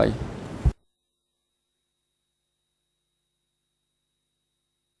ដែរហើយ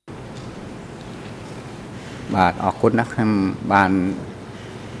បាទអរគុណណាស់ខ្ញុំបាន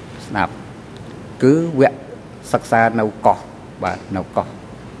ស្ដាប់គឺវគ្គសិក្សានៅកោះបាទនៅកោះ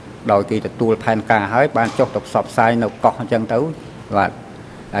ដោយគេទទួលផែនការហើយបានចុះទៅផ្សព្វផ្សាយនៅកោះអញ្ចឹងទៅបាទ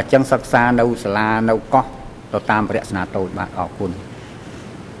អញ្ចឹងសិក្សានៅសាលានៅកោះទៅតាមរចនាតូចបាទអរគុណ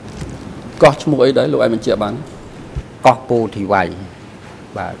កោះឈ្មោះអីដែរលោកអាចបញ្ជាក់បានកោះពោធិវ័យ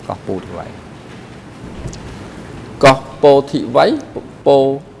បាទកោះពោធិវ័យកោះពោធិវ័យពោ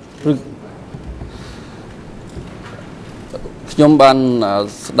ឬខ្ញុំបាន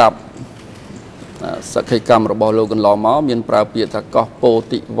ស្ដាប់សក្ខីកម្មរបស់លោកកន្លងមកមានប្រើពាក្យថាកោះពោ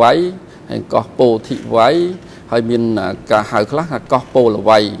ធិវ័យហើយកោះពោធិវ័យហើយមានការហៅខ្លះថាកោះពោល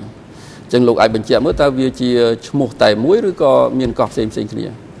វ័យអញ្ចឹងលោកអាចបញ្ជាក់មើលតើវាជាឈ្មោះតែមួយឬក៏មានកោះផ្សេងគ្នា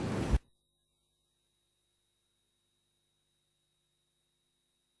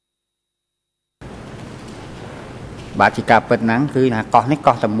បាទជាការពិតហ្នឹងគឺថាកោះនេះ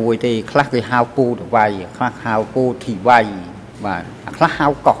កោះតែមួយទេខ្លះគេហៅពោធិវ័យខ្លះហៅពោធិវ័យបាទខ្លះហៅ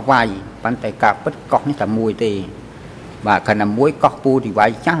កោះវ័យប៉ុន្តែការពិតកោះនេះតែមួយទេបាទខណៈមួយកោះពោធិវ័យ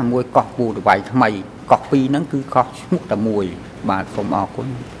ចាស់មួយកោះពោធិវ័យថ្មីកោះពីរហ្នឹងគឺកោះឈ្មោះតែមួយបាទសូមអរគុណ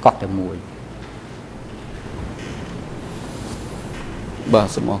កោះតែមួយបាទ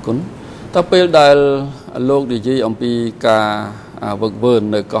សូមអរគុណតើពេលដែលលោកនិយាយអំពីការវឹកវើ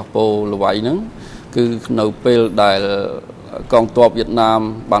នៅកោះពោលវ័យហ្នឹងគឺនៅពេលដែលកងទ័ពវៀតណាម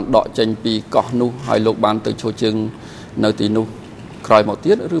បានដកចេញពីកោះនោះហើយលោកបានទៅឈរជើងនៅទីនោះក្រោយមក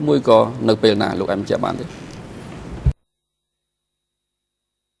ទៀតឬមួយក៏នៅពេលណាលោកអាចបញ្ជាក់បានទេ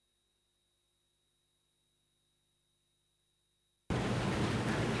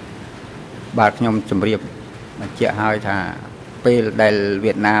បាទខ្ញុំជម្រាបបញ្ជាក់ឲ្យថាពេលដែល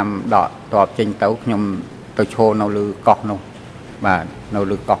វៀតណាមដកទ័ពចេញទៅខ្ញុំទៅឈរនៅលើកោះនោះបាទនៅ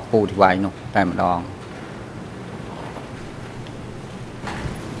លើកោះពោធិវ័យនោះតែម្ដង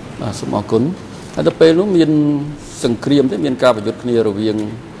បាទសូមអរគុណហើយទៅពេលនោះមានសង្គ្រាមទេមានការប្រយុទ្ធគ្នារវាង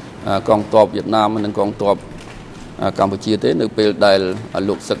កងទ័ពវៀតណាមនិងកងទ័ពកម្ពុជាទេនៅពេលដែល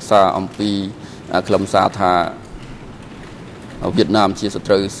លោកសិក្សាអំពីខ្លឹមសារថាវៀតណាមជាស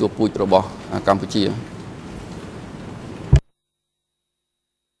ត្រូវសួរពូជរបស់កម្ពុជា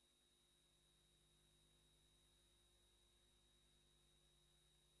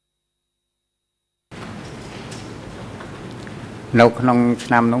នៅក្នុងឆ្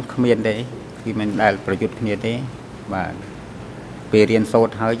នាំនោះគ្មានទេគឺមិនដែលប្រយុទ្ធគ្នាទេបាទពេលរៀនសូ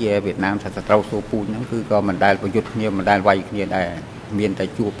ត្រហើយជាវៀតណាមថាសត្រូវសួរពូជហ្នឹងគឺក៏មិនដែលប្រយុទ្ធគ្នាមិនដែលវាយគ្នាដែរមានតែ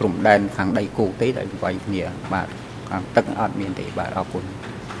ជួបព្រំដែនខាងដីគោកទេដែលវាយគ្នាបាទខាងទឹកអត់មានទេបាទអរគុណ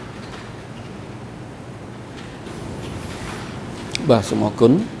បាទសូមអរគុ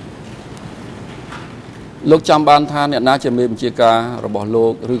ណលោកចាំបានថាអ្នកណាជាមេបញ្ជាការរបស់លោ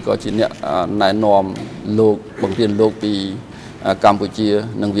កឬក៏ជាអ្នកណែនាំលោកបង្រៀនលោកពីកម្ពុជា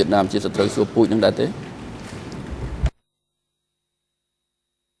និងវៀតណាមជាសត្រូវសួរពូជនឹងដែរទេ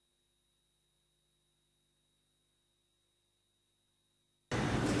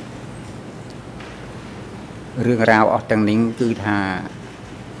ងរ៉ាវអស់ទាំងនេះគឺថា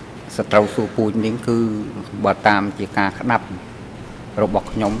សត្រូវសួរពូជនេះគឺបើតាមជាការក្តាប់របស់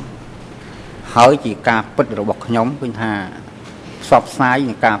ខ្ញុំហើយជាការពិតរបស់ខ្ញុំគឺថាផ្សព្វផ្សាយ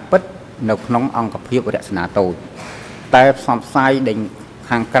នឹងការពិតនៅក្នុងអង្គភាពរចនាតូចតែផ្សព្វផ្សាយដេញ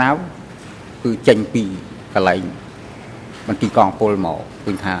ខាងក្រៅគឺចេញពីកន្លែងមន្ទីរកងពលមក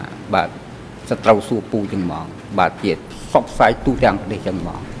គឺថាបាទសត្រូវសួរពូជទាំងហ្មងបាទជាផ្សព្វផ្សាយទូទាំងប្រទេសចឹងហ្ម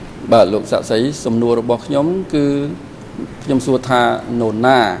ងបាទលោកសាក់សីសំណួររបស់ខ្ញុំគឺខ្ញុំសួរថានរ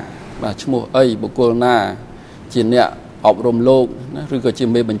ណាបាទឈ្មោះអីបុគ្គលណាជាអ្នកអប់រំលោកណាឬក៏ជា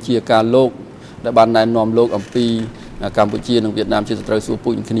មេបញ្ជាការលោកដែលបានណែនាំលោកអំពីកម្ពុជានិងវៀតណាមជាសត្រូវសួរពូ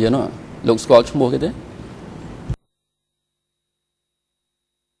ជគ្នានោះលោកស្គាល់ឈ្មោះគេទេ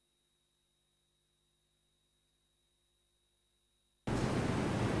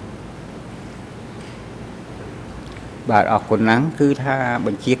បាទអរគុណណាស់គឺថាប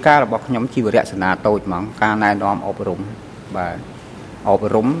ញ្ជាការរបស់ខ្ញុំជីវរចនាតូចហ្មងការណែនាំអប់រំបាទអប់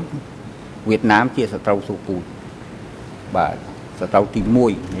រំវៀតណាមជាសត្រូវស៊ូពូជបាទសត្រូវទី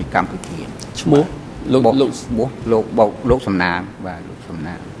1នៃកម្ពុជាឈ្មោះលោកសំណាងបាទលោកសំ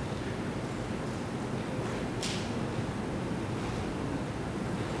ណាង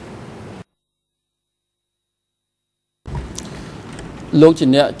លោកជា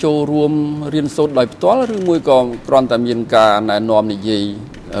អ្នកចូលរួមរៀនសូត្រដោយផ្ទាល់ឬមួយក៏គ្រាន់តែមានការណែនាំនិយាយ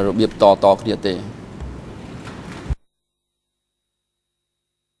របៀបតគ្នាទេ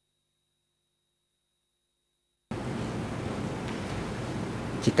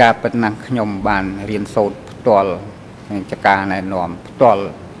ជាការពិតណាស់ខ្ញុំបានរៀនសូត្រផ្ទាល់ជាការណែនាំផ្ទាល់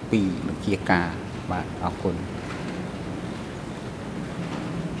ពីបញ្ជាការបាទអរគុណ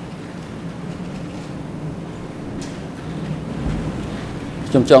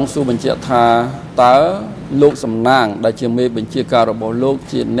ខ្ញុំចង់សួរបញ្ជាក់ថាតើលោកសំណាងដែលជាមេបញ្ជាការរបស់លោក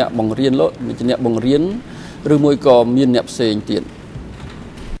ជាអ្នកបង្រៀនលោកជាអ្នកបង្រៀនឬមួយក៏មានអ្នកផ្សេងទៀត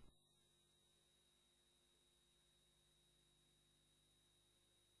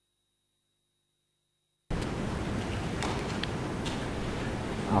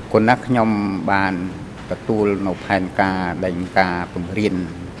អរគុណណាស់ខ្ញុំបានទទួលនៅផែនការដេញការបង្រៀន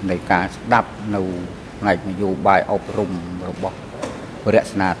នៃការស្ដាប់នៅផ្នែកនយោបាយអប់រំរបស់រ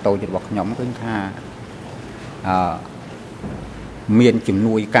ចនាតូចរបស់ខ្ញុំឃើញថាមានជំ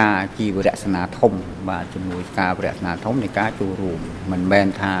នួយការជីវរចនាធំបាទជំនួយការរចនាធំនៃការចូលរួមមិនមែន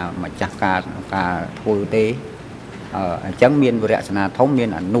ថាម្ចាស់ការធ្វើទេអញ្ចឹងមានវរចនាធំមាន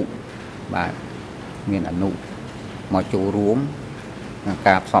អនុបាទមានអនុមកចូលរួមក្នុង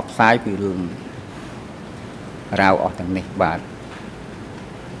ការផ្សព្វផ្សាយពីរឿងរ៉ាវអស់ទាំងនេះបាទ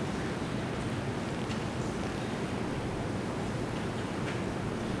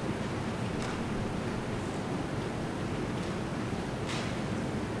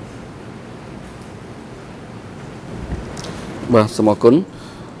បាទសូមអរគុណ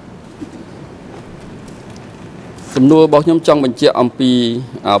សំណួររបស់ខ្ញុំចង់បញ្ជាក់អំពី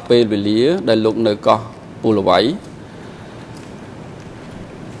ពេលវេលាដែលលោកនៅកោះពូលវ័យ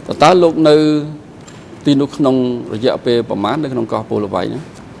តើលោកនៅទីនោះក្នុងរយៈពេលប្រមាណនៅក្នុងកោះពូលវ័យណា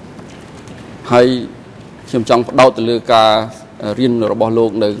ហើយខ្ញុំចង់ផ្ដោតទៅលើការរៀនរបស់លោ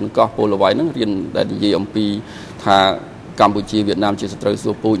កនៅក្នុងកោះពូលវ័យហ្នឹងរៀនដែលនិយាយអំពីថាកម្ពុជាវៀតណាមជាសត្រូវ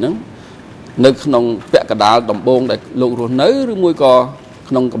ស៊ូពូជហ្នឹងនៅក្នុងពាក់កណ្ដាលដំបូងដែលលោករស់នៅឬមួយក៏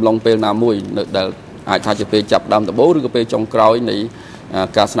ក្នុងកំឡុងពេលណាមួយនៅដែលអាចថាជាពេលចាប់ដើមដំបូងឬក៏ពេលចុងក្រោយនៃ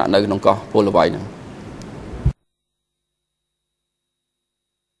ការស្នាក់នៅក្នុងកោះពូលវ័យហ្នឹង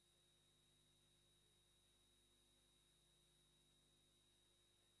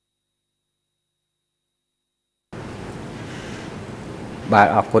បាទ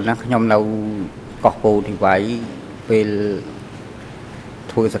អរគុណណាស់ខ្ញុំនៅកោះពូទីវ័យពេល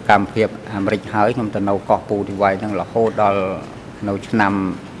ធ្វើសកម្មភាពអាមេរិកហើយខ្ញុំទៅនៅកោះពូទីវ័យហ្នឹងរហូតដល់នៅឆ្នាំ77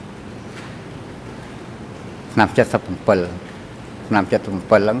ឆ្នាំ77ហ្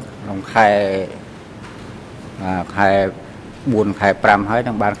នឹងក្នុងខែ4ខែ5ហើយ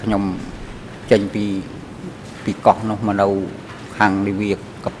នឹងបានខ្ញុំចេញពីកោះនោះមកនៅខាងនាវា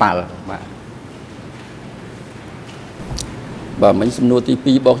កប៉ាល់បាទមិញសំណួរទី2រ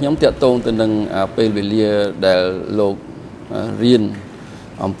បស់ខ្ញុំតាក់ទងទៅនឹងពេលវេលាដែលលោករៀន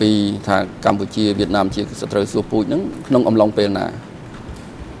អំពីថាកម្ពុជាវៀតណាមជាសត្រូវស៊ូពូជហ្នឹងក្នុងអំឡុងពេលណា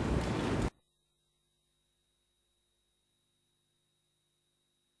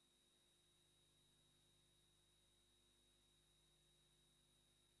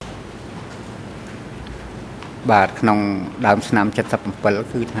បាទក្នុងដើមឆ្នាំ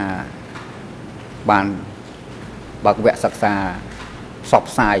77គឺថាបានបើកវគ្គសិក្សាផ្សព្វ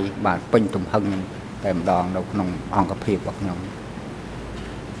ផ្សាយបាទពេញទំហឹងតែម្ដងនៅក្នុងអង្គភាពរបស់ខ្ញុំ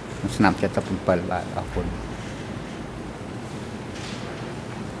ឆ្នាំ77បាទអរគុណ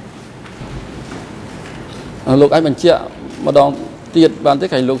លោកអាចបញ្ជាក់ម្ដងទៀតបានទេ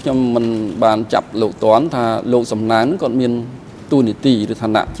ខាងលោកខ្ញុំមិនបានចាប់លោកតន់ថាលោកសំណាងគាត់មានតួនាទីឬឋា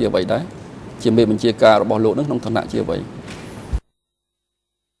នៈជាអ្វីដែរជាមេបញ្ជាការរបស់លោកនឹងក្នុងឋានៈជាអ្វី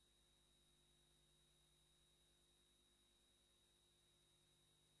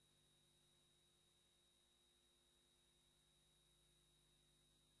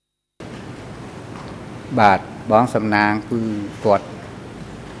បាទបងសំណាងគឺគាត់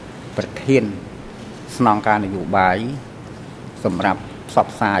ប្រធានស្នងការនយោបាយសម្រាប់ផ្សព្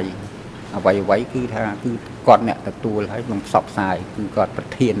វផ្សាយអ្វីគឺថាគឺគាត់អ្នកទទួលហើយក្នុងផ្សព្វផ្សាយគឺគាត់ប្រ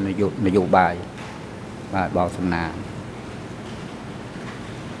ធាននយោបាយបាទបងសំណាង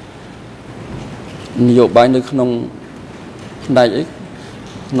នយោបាយនៅក្នុងផ្នែកអី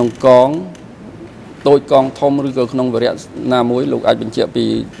ក្នុងកង tôi con thom rồi cơ không vẽ na mối lục ai bên chợ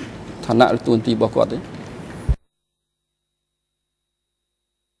bị thằng nạ tuần ti bỏ quạt đấy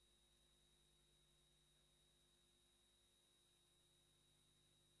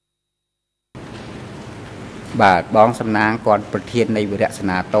bà bón xâm nang cònประเทศในวิทยาศ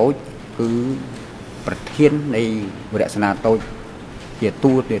าสตร์โต๊ะคือประเทศในวิทยาศาสตร์โต๊ะเกี่ยว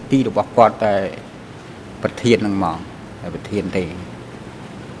ตู้เกี่ยวตีหรือบอกก่อนแต่ประเทศหนึ่งมองแต่ประเทศเอง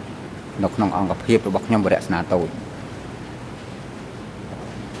นกน้องอองกับเพียบหรือบอกย่อมวิทยาศาสตร์โต๊ะ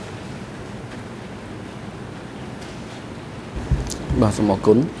bàสม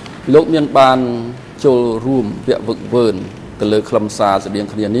กุลโลกเมียนบานโจลรูมเวียvực vờnแต่เลยคลำซาเสดียง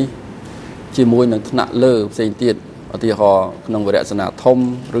คดีนี้จีมวยหนังถนัดเลิศเสียงเตียดอธิหอขนมวิทยาศาสตร์ทม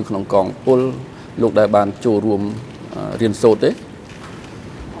หรือขนมกองปุลลูกได้บานโจรวมเรียนโซเต้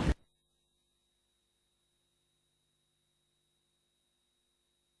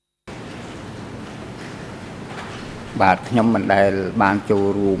บาทย่อมมันได้บานโจ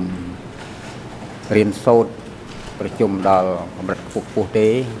รวมเรียนโซดประชุมดอลกำลังฟุกปูเต้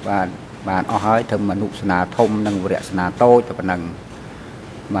บานอ้อยทำมนุษย์นาทมนังวิทยาศาสตร์โตจะเป็นนัง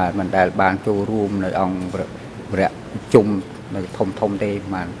mà mình đại ban châu room này ông rẽ chung này thông đây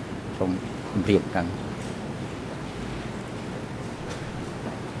mà thông việc rằng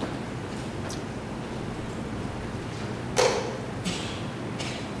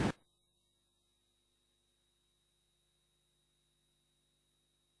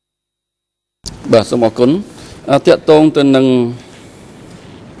bà số một cuốn tiện tôn từ nâng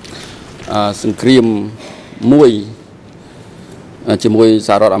sừng cream muối chỉ mùi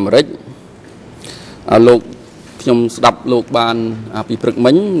xà rọt Americ lục nhung đập lục bàn bị bực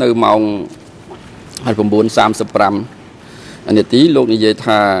mến nơi mong 1935อันนี้tí lục như vậy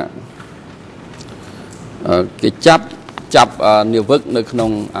thà cái chắp nhiều vức nơiក្នុ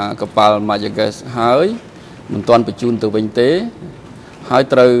ងកប៉ាល់ Mayagas ហើយមិនទាន់បញ្ជូនទៅវិញទេហើយ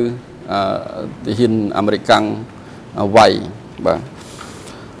ត្រូវទាហានអាមេរិកកាំងវាយបាទ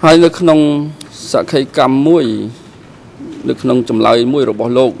ហើយនៅក្នុងសក្ខីកម្មមួយនៅក្នុងចម្លើយមួយរប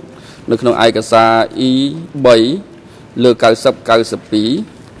ស់លោកនៅក្នុងឯកសារ E3 លើ 90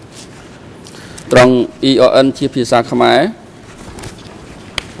 92 ត្រង់ EON ជាភាសាខ្មែរ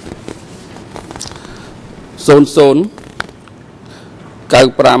 00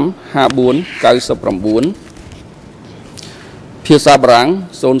 95 54 99 ភាសាបារាំង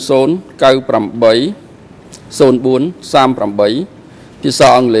 00 98 04 38 ភាសា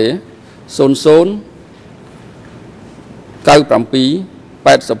អង់គ្លេស 00 97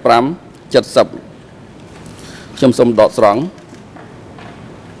 85 70 ខ្ញុំសូមដកស្រង់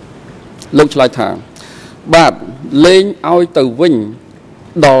លោកឆ្លើយថាបាទលេងឲ្យទៅវិញ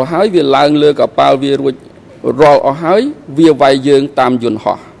ដល់ហើយវាឡើងលើកប៉ាល់វារួចរាល់អស់ហើយវាវាយយើងតាមយន្ត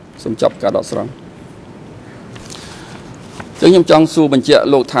ហោះសូមចាប់ការដកស្រង់ចឹងខ្ញុំចង់សួរបញ្ជាក់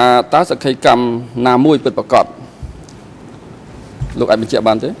លោកថាតើសក្ខីកម្មណាមួយពិតប្រាកដលោកអាចបញ្ជាក់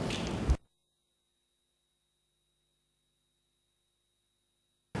បានទេ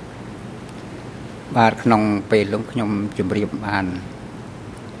បាទក្នុងពេលលោកខ្ញុំជម្រាបបាន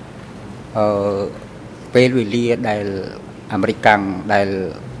ពេលវេលាដែលអាមេរិកកាំងដែល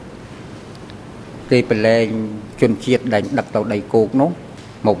គេប្រឡែងជនជាតិដែលដឹកទៅដីគោកនោះ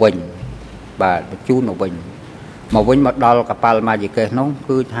មកវិញបាទបញ្ជូនមកវិញមកដល់កប៉ាល់ Mayagas នោះ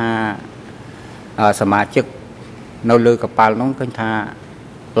គឺថាសមាជិកនៅលើកប៉ាល់នោះឃើញថា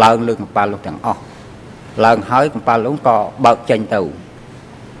ឡើងលើកប៉ាល់នោះទាំងអស់ឡើងហើយកប៉ាល់នោះក៏បើកចេញទៅ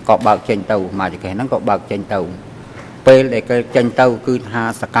Mayagas ហ្នឹងក៏បើកចេញទៅពេលដែលគេចេញទៅគឺថា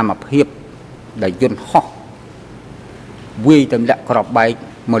សកម្មភាពដែលយន្តហោះវាយទម្លាក់ក្របបែក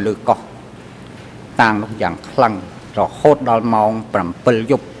មកលើកោះតាំងនោះយ៉ាងខ្លាំងរហូតដល់ម៉ោង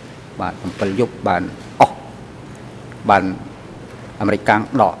 7 យប់បាទ7 យប់បានអស់បានអាមេរិកកាំង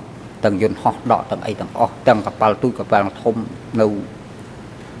ដកទាំងយន្តហោះដកទាំងអីទាំងអស់ទាំងកប៉ាល់ទូចកប៉ាល់ធំនៅ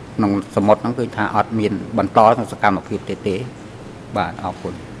ក្នុងសមុទ្រហ្នឹងគឺថាអត់មានបន្តក្នុងសកម្មភាពទេបាទអរ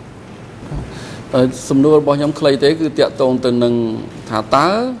គុណ សំណួររបស់ខ្ញុំខ្លីទេគឺតាក់ទងទៅនឹងថាតើ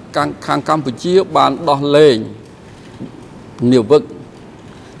ខាងកម្ពុជាបានដោះលែងនាវិក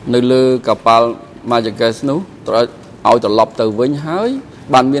នៅលើកប៉ាល់ Mayagas នោះត្រូវឲ្យត្រឡប់ទៅវិញហើយ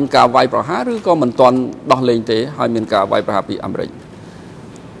បានមានការវាយប្រហារឬក៏មិនទាន់ដោះលែងទេហើយមានការវាយប្រហារពីអាមេរិក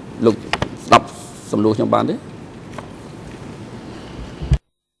លោកស្ដាប់សំណួរខ្ញុំបានទេ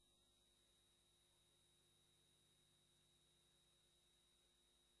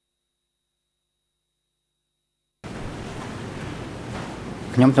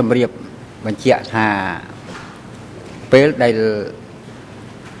ខ្ញុំសម្រៀបបញ្ជាក់ថាពេលដែល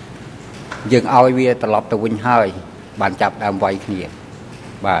យើងឲ្យវាត្រឡប់ទៅវិញហើយបានចាប់ដើមវាយគ្នា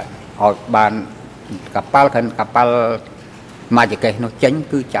បាទឲ្យបាន cặp pal khẩn cặp pal mà chỉ cái nó tránh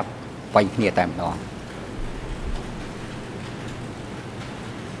cứ chập quay kia tại đó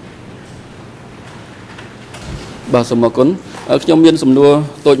បាទសូមអរគុណខ្ញុំមានសំណួរ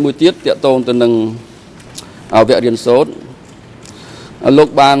តូចមួយទៀតទាក់ទងទៅនឹងវគ្គរៀនសូត្រលោក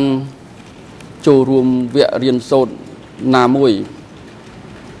បានចូលរួមវគ្គរៀនសូត្រណាមួយ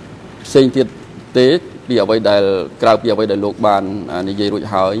ផ្សេងទៀតទេពីអ្វីដែលក្រៅពីអ្វីដែលលោកបាននិយាយរួច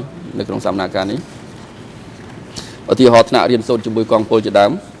ហើយនៅក្នុងសកម្មភាពនេះឧទាហរណ៍ថ្នាក់រៀនសូត្រជាមួយកងពលជាដើ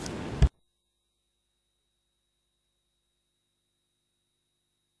ម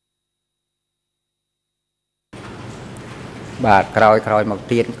បាទក្រោយមក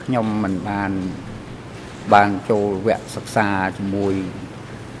ទៀតខ្ញុំមិនបានចូលវគ្គសិក្សាជាមួយ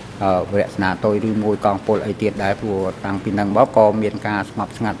វគ្គស្នាតយឬមួយកងពលអីទៀតដែរព្រោះតាំងពីនឹងមកក៏មានការស្ង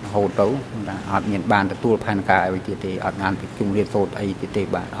ប់ស្ងាត់រហូតទៅអត់មានបានទទួលផែនការអីទៀតទេអត់បានប្រជុំរៀនសូត្រអីទៀតទេ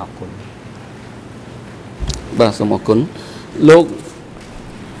បាទអរគុណបាទសូមអរគុណលោក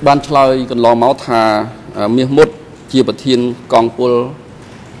បានឆ្លើយកន្លងមកថាមាសមុតជាប្រធានកងពល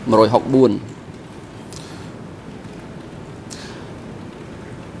 164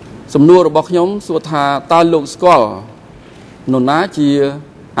 សំណួររបស់ខ្ញុំសួរថាតើលោកស្គាល់នរណាជា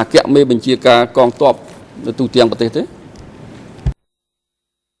អគ្គមេបញ្ជាការកងទ័ពនៅទូទាំងប្រទេសទេ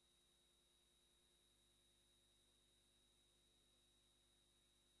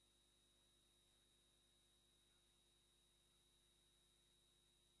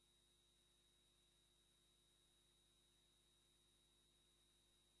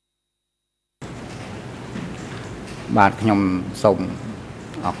បាទខ្ញុំសូម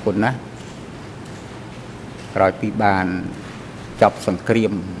អរគុណណាក្រោយពីបានចប់សង្គ្រា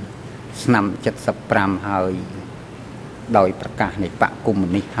មឆ្នាំ75ហើយដោយប្រកាសនៃបកកុម្មុយ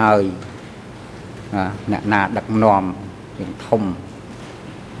នីសហើយអ្នកណាដឹកនាំយ៉ាងធំ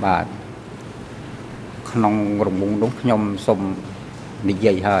បាទក្នុងរង្វង់នោះខ្ញុំសូមនិ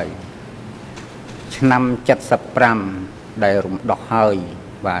យាយហើយឆ្នាំ75ដែលរំដោះហើយ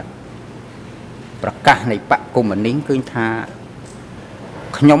បាទប្រកាសនៃបកកុម្មុយនីសឃើញថា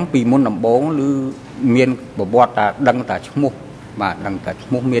ខ្ញុំពីមុនដំបូងឬមានប្រវត្តិថាដឹងតែឈ្មោះបាទដឹងតែឈ្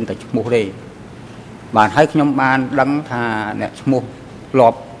មោះមានតែឈ្មោះទេបាទហើយខ្ញុំបានដឹងថាអ្នកឈ្មោះធ្លា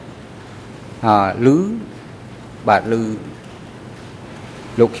ប់ឬបាទឬ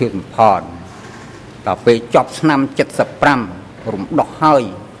លោកខៀវសំផនដល់ពេលចប់ឆ្នាំ75រំដោះហើយ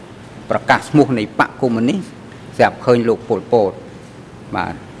ប្រកាសឈ្មោះនៃបកកុម្មុយនីសស្រាប់ឃើញលោកប៉ុលពតបា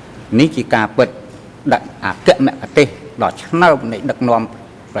ទនេះជាការពិតដាក់អគ្គមគ្គទេសដល់ឆ្នើមនៃដឹកនាំ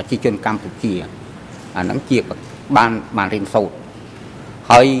ប្រជាជនកម្ពុជាអាហ្នឹងជាបានរៀនសូត្រ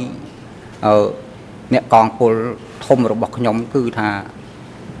ហើយអ្នកកងពលធំរបស់ខ្ញុំគឺថា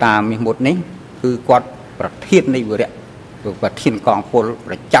តាមាសមុតនេះគឺគាត់ប្រធាននៃវរៈប្រធានកងពល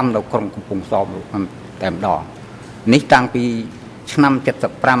ប្រចាំនៅក្រុងកំពង់សោមតែម្ដងនេះតាំងពីឆ្នាំ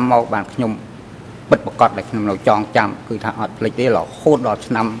75មកបានខ្ញុំពិតប្រកបដែលខ្ញុំនៅចងចាំគឺថាអត់ភ្លេចទេរហូតដល់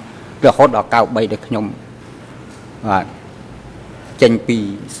ឆ្នាំរហូតដល់93ដែលខ្ញុំបាទចេញពី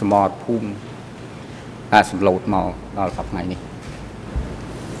សមរភូមិសម្លូតមកដល់សប្តាហ៍នេះ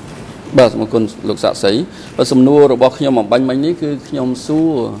បាទសូមអរគុណលោកសាក់សីសំណួររបស់ខ្ញុំអំបញ្ញមិញនេះគឺខ្ញុំសួ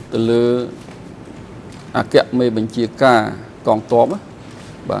រទៅលើអគ្គមេបញ្ជាការកងទ័ព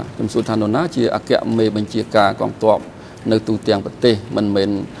បាទខ្ញុំសួរថានរណាជាអគ្គមេបញ្ជាការកងទ័ពនៅទូទាំងប្រទេសមិន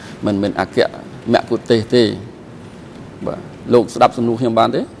មែនអគ្គមគ្គុទ្ទេសក៍ទេបាទលោកស្ដាប់សំណួរខ្ញុំបាន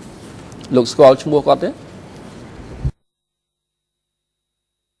ទេលោកស្គាល់ឈ្មោះគាត់ទេ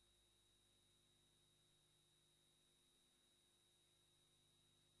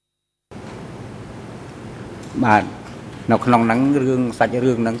បាទនៅក្នុងហ្នឹងរឿងសាច់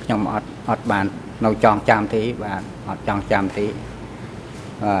រឿងហ្នឹងខ្ញុំអត់បាននៅចងចាំទេបាទអត់ចងចាំទេ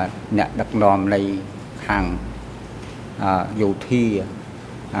អ្នកដឹកនាំនៃខាងយោធា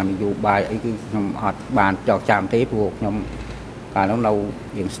នយោបាយអីគឺខ្ញុំអត់បានចងចាំទេព្រោះខ្ញុំកាលនោះនៅ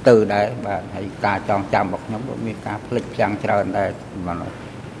រៀនស្ទើរដែរបាទហើយការចងចាំរបស់ខ្ញុំក៏មានការភ្លេចផ្លាំងច្រើនដែរ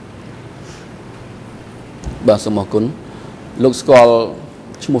បាទសូមអរគុណលោកស្គាល់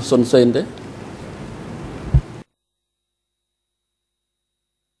ឈ្មោះសុនសេនទេ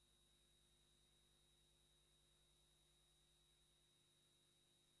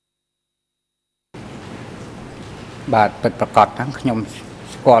បាទពិតប្រកបហ្នឹងខ្ញុំ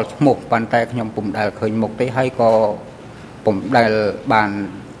ស្គាល់ឈ្មោះប៉ុន្តែខ្ញុំពុំដែលឃើញមុខទេហើយក៏ពុំដែលបាន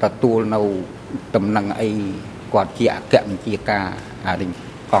ទទួលនៅតំណែងអីគាត់ជាអគ្គមជ្ឈការ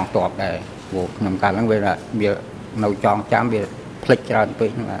កងទ័ពដែរព្រោះខ្ញុំកាលហ្នឹងវានៅចងចាំវាភ្លេចច្រើនពេក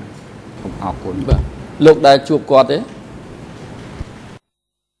ហ្នឹងបាទសូមអរគុណបាទលោកដែលជួបគាត់ទេ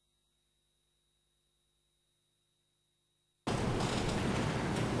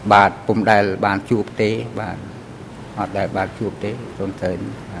បាទពុំដែលបានជួបទេបាទអត់ដែលបានជួបទេសូមទៅ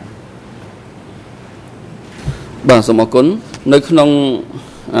បាទសូមអរគុណនៅក្នុង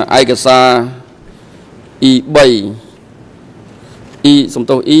ឯកសារ E3 សំ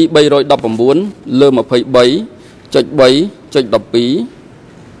ទោស E 319លើ 23.3.12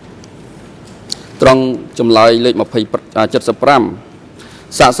 ត្រង់ចម្លើយលេខ75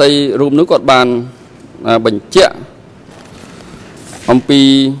សាក្សីរូបនោះគាត់បានបញ្ជាក់អំពី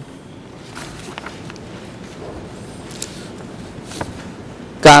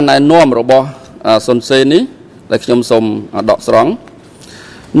ការណែនាំរបស់សុនសេននេះដែលខ្ញុំសូមដកស្រង់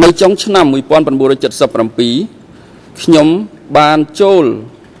នៅចុងឆ្នាំ1977ខ្ញុំបានចូល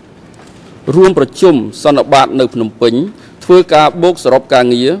រួមប្រជុំសន្និបាតនៅភ្នំពេញធ្វើការបូកសរុបការ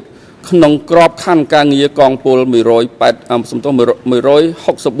ងារក្នុងក្របខ័ណ្ឌការងារកងពល164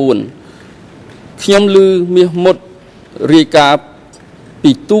ខ្ញុំឮមាសមុតរាយការណ៍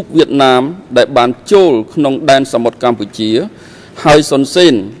ពីទូកវៀតណាមដែលបានចូលក្នុងដែនសមុទ្រកម្ពុជាហើយសុនសេ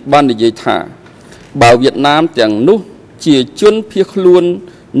នបាននិយាយថាបើវៀតណាមទាំងនោះជាជនភៀសខ្លួន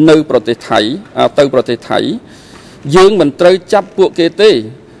នៅប្រទេសថៃទៅប្រទេសថៃយើងមិនត្រូវចាប់ពួកគេទេ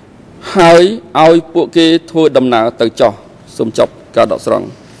ហើយឲ្យពួកគេធ្វើដំណើរទៅចោះសូមចប់ការដកស្រង់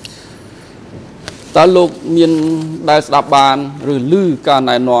តើលោកមានដែលស្ដាប់បានឬឮការ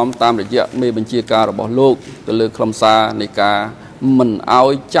ណែនាំតាមរយៈមេបញ្ជាការរបស់លោកទៅលើខ្លឹមសារនៃការមិនឲ្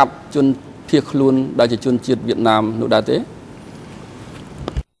យចាប់ជនភៀសខ្លួនដែលជាជនជាតិវៀតណាមនោះដែរទេ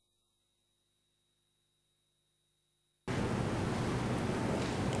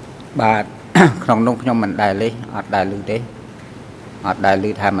បាទក្នុងនោះខ្ញុំមិនដែលលេអត់ដែលឮទេអត់ដែល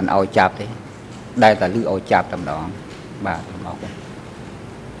ឮថាមិនឲ្យចាប់ទេដែលតែឮឲ្យចាប់តែម្ដងបាទអរគុណ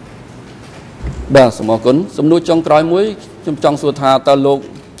បាទសូមអរគុណសំណួរចុងក្រោយមួយខ្ញុំចង់សួរថាតើលោក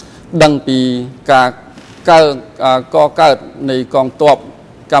ដឹងពីការកើតនៃកងទ័ព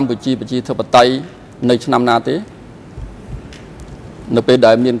កម្ពុជាប្រជាធិបតេយ្យនៅឆ្នាំណាទេនៅពេល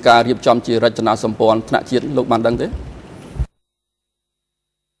ដែលមានការរៀបចំជារចនាសម្ព័ន្ធថ្នាក់ជាតិលោកបានដឹងទេ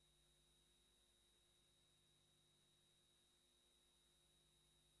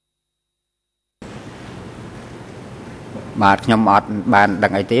បាទខ្ញុំអត់បានដឹ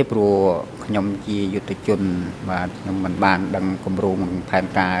ងអីទេព្រោះខ្ញុំជាយុទ្ធជនបាទខ្ញុំមិនបានដឹងគម្រោងផែន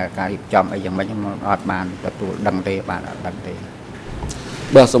ការរៀបចំអីយ៉ាងម៉េចខ្ញុំអត់បានទទួលដឹងទេបាទអត់ដឹងទេ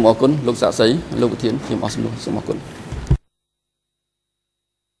បាទសូមអរគុណលោកសាក់សីលោកវិធានខ្ញុំអរសំណួរសូមអរគុណ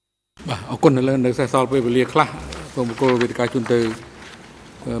បាទអរគុណនៅសេសសល់ពេលវេលាខ្លះសូមបកគលវេទិកាជូនទៅ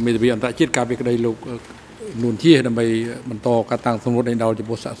មេធាវីអន្តរជាតិការពីក្តីលោកនួនជាដើម្បីបន្តការតាំងសម្រួលដេញដោលចំ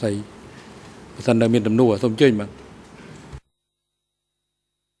ពោះសាក់សីបើសិននៅមានទំនួលសូមអញ្ជើញបាទ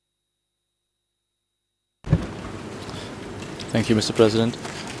Thank you, Mr. President.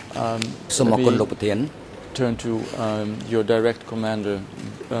 សូមអរគុណលោកប្រធាន Turn to your direct commander,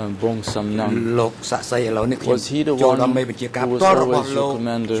 Bong Sam Nang. លោកសាក់សីឥឡូវនេះខ្ញុំ Was he the ចូល one ដល់ who មេបញ្ជាការ was ផ្ទាល់របស់ always លោក your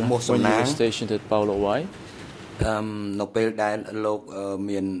commander ឈ្មោះសំ when you ណាង were stationed at Paulo Wai? នៅពេលដែលលោក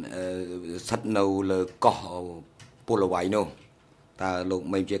មានស្ថិតនៅលើកោះពលវ័យនោះតើលោក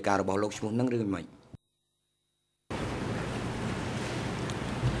មេបញ្ជាការរបស់លោកឈ្មោះហ្នឹងឬមិន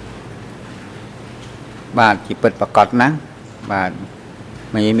បាទជាពិតប្រកបណាស់បាទ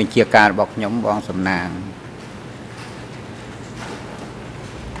មេបញ្ជាការរបស់ខ្ញុំបងសំណាង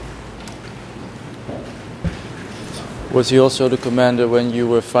Was he also the commander when you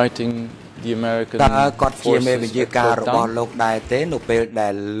were fighting the American តើគាត់ជាមេបញ្ជាការ forces របស់ at លោកដែរទេនៅពេលដែ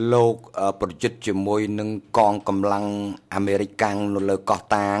លលោកប្រយុទ្ធជាមួយនឹងកងកម្លាំងអាមេរិកកាំងនៅលើកោះ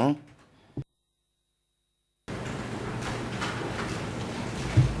តាង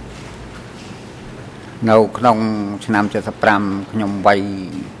នៅក្នុងឆ្នាំ75ខ្ញុំវាយ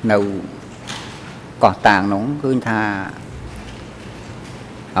នៅកោះតាងនោះឃើញថា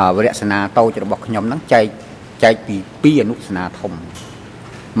វរៈសេនាតូចរបស់ខ្ញុំហ្នឹងចែកពី2អនុសេនាធំ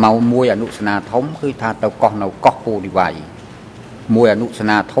មកមួយអនុសេនាធំគឺថាទៅកោះនៅកោះពូឌីវ័យមួយអនុសេ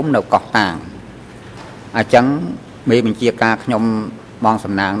នាធំនៅកោះតាងអញ្ចឹងមេបញ្ជាការខ្ញុំបង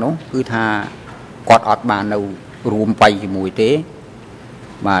សំណាងនោះគឺថាគាត់អត់បាននៅរួមបៃជាមួយទេ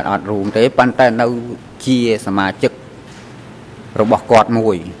បាទអត់រួមទេប៉ុន្តែនៅជាសមាជិករបស់គាត់មួ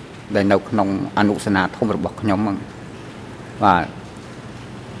យដែលនៅក្នុងអនុសេនាធំរបស់ខ្ញុំហ្នឹងបាទ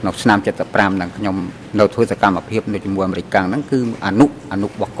នៅឆ្នាំ75ហ្នឹងខ្ញុំនៅធ្វើសកម្មភាពនៅជាមួយអាមេរិកកាំងហ្នឹងគឺអនុរ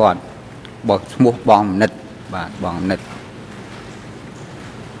បស់គាត់បើឈ្មោះបងមនិតបាទបងមនិត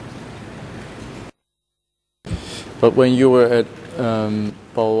But when you were at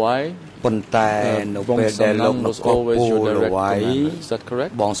Paul Wai ប៉ុន្តែនៅពេលដែលលោកនៅកោះពូលវ័យ Is that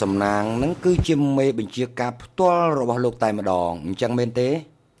correct បងសំណាងហ្នឹងគឺជាមេបញ្ជាការផ្ទាល់របស់លោកតែម្ដងអញ្ចឹងមែនទេ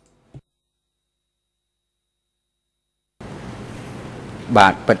បា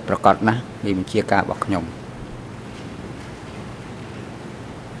ទពិតប្រកបណាស់នេះជាការរបស់ខ្ញុំ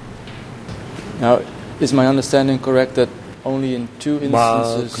Now, is my understanding correct that only in two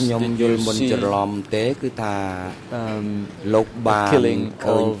instances ខ្ញុំយល់មុនច្រឡំទេគឺថាលោកបាន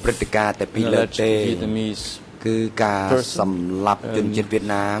ឃើញព្រឹត្តិការណ៍តែពីរលើកទេ គឺការសម្លាប់ជនជាតិវៀត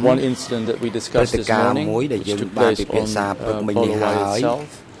ណាម one incident that we discussed this morning មួយដែលយើងបានពិភាក្សាព្រឹកមិញនេះហើយ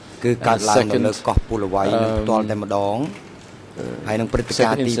គឺកើតឡើងនៅលើកោះពូលវ័យនឹងផ្ទាល់តែម្ដងហើយនឹងព្រឹត្តិកា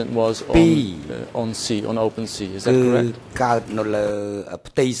រណ៍ទី2 on sea on open sea is that correct កើតនៅលើ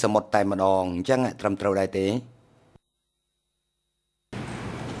ផ្ទៃសមុទ្រតែម្ដងអញ្ចឹងត្រឹមត្រូវដែរទេ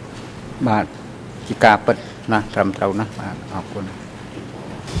បាទជាការពិតណាស់ត្រឹមត្រូវណាស់បាទអរគុណ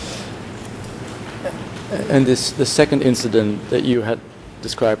And the second incident that you had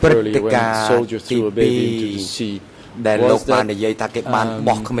described earlier when a soldier threw a baby into the sea ដែលលោកបាននិយាយថាគេបាន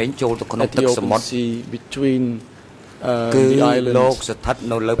បោះក្មេងចូលទៅក្នុងទឹកសមុទ្រ between គឺ the island លោកស្ថិត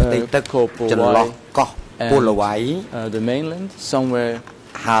នៅលើផ្ទៃទឹកចន្លោះកោះពូលវ័យ the mainland somewhere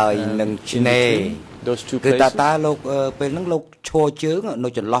ហើយនឹងឆ្នេរ those two គឺ places តាលោកពេលហ្នឹងលោកឈរជើងនៅ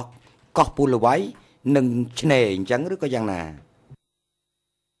ចន្លោះកោះពូលវ័យនិងឆ្នេរអញ្ចឹងឬក៏យ៉ាងណា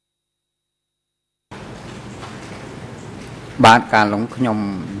បាទកាលនោះខ្ញុំ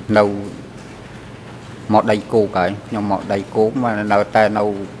នៅមកដៃគោកហើយខ្ញុំមកដៃគោកមកនៅតែនៅ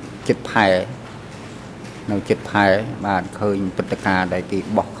ចិត្តផែនៅចិត្តផែបាទឃើញព្រឹត្តិការណ៍ដែលគេ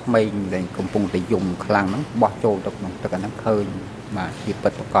បោះក្មេងដែលកំពុងតែយំខ្លាំងហ្នឹងបោះចូលទៅក្នុងទឹកអាហ្នឹងឃើញបាទជាពិ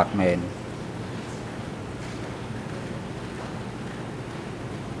តប្រកបមែន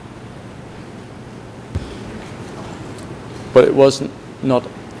but it was not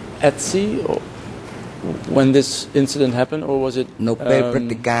at sea or when this incident happened or was it នៅពេលព្រឹត្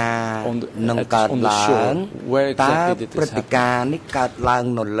តិការណ៍នឹងកើតឡើងតើព្រឹត្តិការណ៍នេះកើតឡើង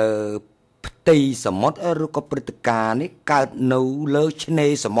នៅលើផ្ទៃសមុទ្រឬក៏ព្រឹត្តិការណ៍នេះកើតនៅលើឆ្នេ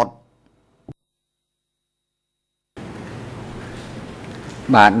រសមុទ្រ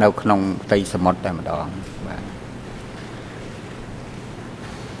បាទនៅក្នុងផ្ទៃសមុទ្រតែម្ដងបាទ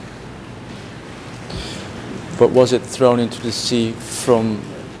But was it thrown into the sea from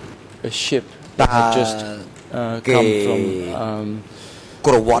a ship that had just come from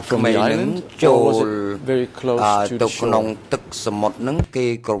ក្រវ៉ាត់ក្មេងនឹងចូល very close to ទៅ the ក្នុង shore ទឹកសមុទ្រនឹងគេ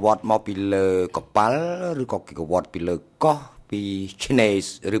ក្រវ៉ាត់មកពីលើកប៉ាល់ឬក៏គេក្រវ៉ាត់ពីលើកោះពីឆ្នេ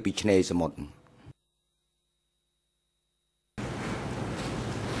រឬពីឆ្នេរសមុទ្រ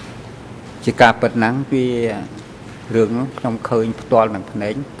ជាការពិតណាស់វារឿងនោះខ្ញុំឃើញផ្ទាល់នឹងភ្នែ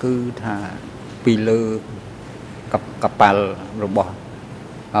កគឺថាពីលើកប៉ាល់របស់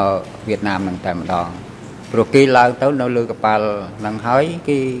វៀតណាមនឹងតែម្ដងព្រោះគេឡើងទៅនៅលើកប៉ាល់នឹងហើយ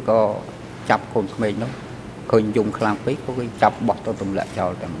គេក៏ចាប់កូនក្មេងនោះឃើញយំខ្លាំងពេកក៏គេចាប់បោះទៅទម្លាក់ចោ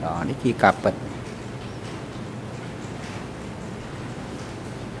លតែម្ដងនេះជាការពិត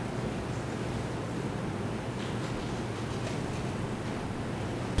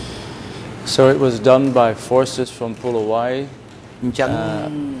so it was done by forces from Pulawai អញ្ចឹង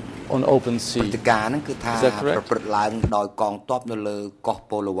on open sea ព្រឹត្តិការណ៍ហ្នឹងគឺថាប្រព្រឹត្តឡើងដោយកងទ័ពនៅលើកោះ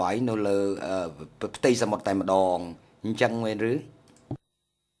ប៉ូលវ៉ៃនៅលើផ្ទៃសមុទ្រតែម្ដងអញ្ចឹងមែនឬ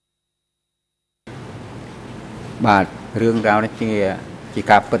បាទរឿងរ៉ាវនេះជា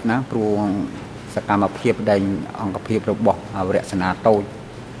ការពិតណាព្រោះសកម្មភាពដែលអង្គភាពរបស់វរៈសេនាតូច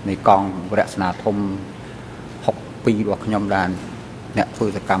នៃកងវរៈសេនាធំ62របស់ខ្ញុំដែរអ្នកធ្វើ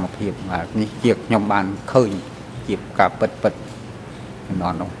សកម្មភាពបាទនេះជាខ្ញុំបានឃើញជាការពិតចំ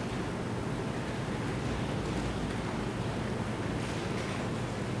នួននោះ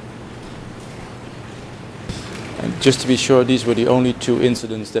and just to be sure these were the only two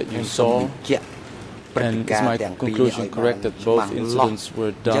incidents that you saw and is my conclusion correct that both incidents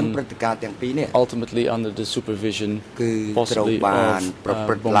were done ultimately under the supervision possibly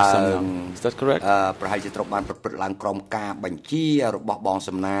of Bong Sam is that correct ប្រហែលជាត្រូវបានប្រព្រឹត្តឡើងក្រោមការបញ្ជារបស់បង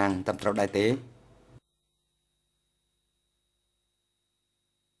សំណាងតាមត្រូវដែរទេ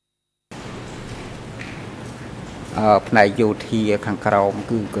ផ្នែកយោធាខាងក្រោម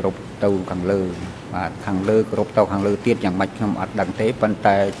គឺគ្រប់ទៅខាងលើបាទខាងលើគ្រប់ទៅខាងលើទៀតយ៉ាងម៉េចខ្ញុំអត់ដឹងទេប៉ុន្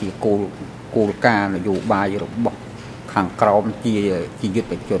តែជាគោលការណ៍នយោបាយរបស់ខាងក្រោមជាយុទ្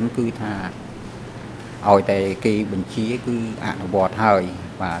ធជនគឺថាឲ្យតែគេបញ្ជាគឺអនុវត្តហើយ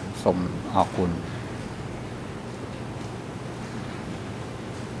បាទសូមអរគុណ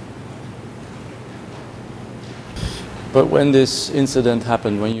But when this incident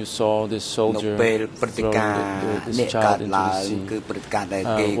happened, when you saw this soldier throw this child into the sea,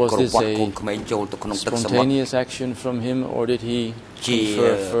 was this a spontaneous action from him, or did he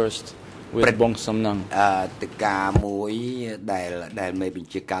confer first with Bong Sam Nang តកាមួយដែលមេបញ្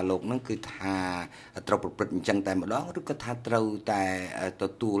ជាការលោកហ្នឹងគឺថាត្រូវប្រព្រឹត្តអញ្ចឹងតែម្ដងឬក៏ថាត្រូវតែទ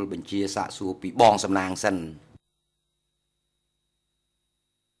ទួលបញ្ជាសាកសួរពីបងសំណាងសិន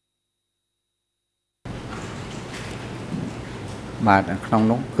បាទក្នុង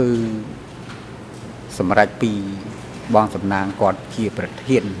នោះគឺសម្រាប់ពីបងសំណាងគាត់ជាប្រ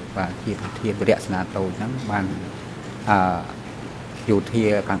ធានបាទជាប្រធានវិរៈស្នាតូចហ្នឹងបានយោធា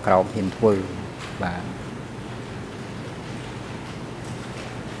ខាងក្រោមហ៊ានធ្វើបាទ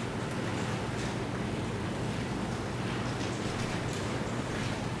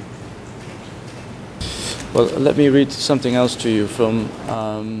Well, let me read something else to you from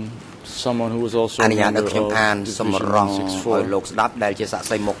someone who was also a member of Division 164.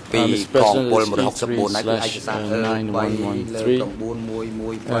 Mr.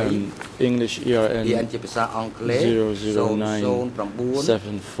 President, English ERN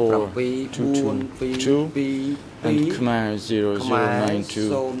 0097422 and Khmer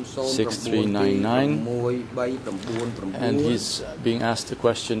 00926399. And he's being asked a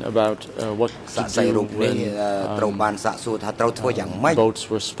question about what to do when boats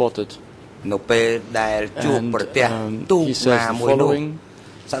were spotted. And he says the following,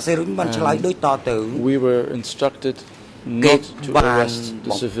 we were instructed not to arrest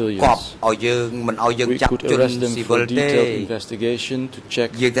the civilians. We could arrest them for detailed investigation to check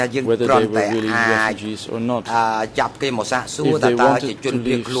whether they were really refugees or not. If they wanted to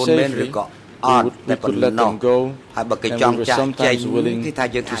leave safely, we could let them go, and we were sometimes willing to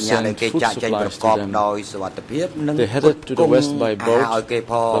send food supplies to them. They headed to the west by boat,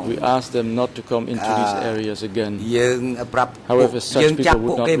 but we asked them not to come into these areas again. However, such people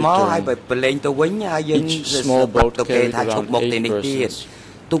would not return. Each small boat carried around 8 persons.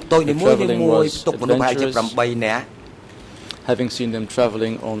 The traveling was adventurous. Having seen them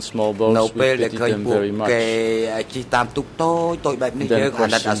traveling on small boats, we pitied them very much. Then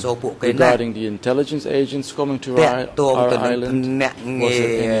question, regarding the intelligence agents coming to our island,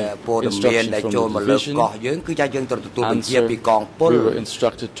 was there any instruction from the division? Answer, we were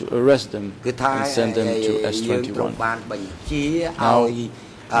instructed to arrest them and send them to S21.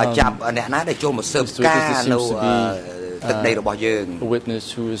 Now, Mr. Witness, this seems to be a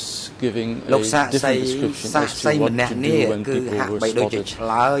witness who is giving a different description as to what to do when people were spotted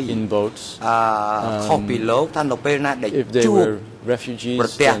in boats. If they were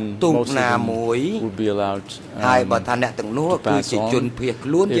refugees, then most of them would be allowed to pass on. If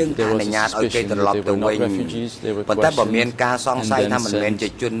there was a suspicion that they were not refugees, they were questioned and then sent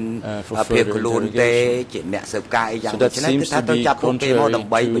for further interrogation. So that seems to be contrary to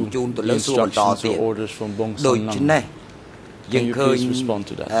the instructions or orders from Bong Sam Nang. Can you please respond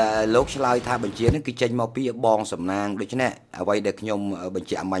to that? លោកឆ្លើយថាបញ្ជានេះគឺចេញមកពីបងសំណាងដូច្នេះអ្វីដែលខ្ញុំបញ្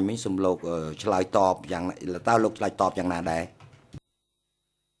ជាក់អមាញ់មិញសូមលោកឆ្លើយតបយ៉ាងតើលោកឆ្លើយតបយ៉ាងណាដែរ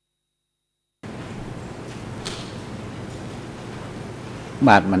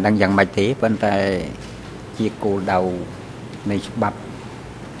បាទមិនដឹងយ៉ាងម៉េចទេប៉ុន្តែជាគោលដៅនៃច្បាប់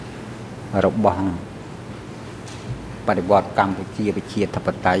របស់បដិវត្តកម្ពុជាប្រជាធិប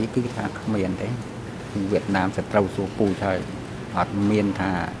តេយ្យគឺថាគ្មានទេវៀតណាមសត្រូវសួរពូជហើយអត់មាន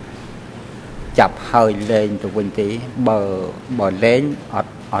ថាចាប់ហើយលែងទៅវិញទេបើលែង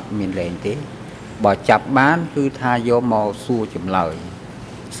អត់មានលែងទេបើចាប់បានគឺថាយកមកសួរចម្លើយ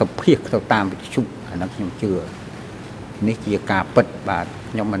សភាទៅតាមវិទ្យុអានោះខ្ញុំជឿនេះជាការពិតបាទ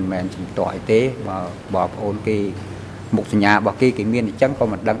ខ្ញុំមិនមែនជំទាស់អីទេបើបងប្អូនគេមុខសញ្ញារបស់គេមានអញ្ចឹងក៏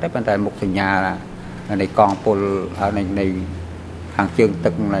មិនដឹងដែរប៉ុន្តែមុខសញ្ញានៃកងពលនៃខាងជើងទឹ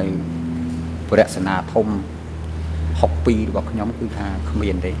កនៃវរៈសេនាធំ62របស់ខ្ញុំគឺថាគ្មា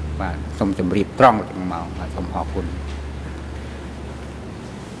នទេបាទសូមជម្រាបត្រង់ទាំងមកបាទសូមអរគុណ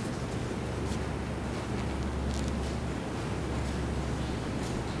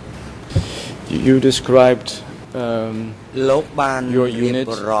You described your unit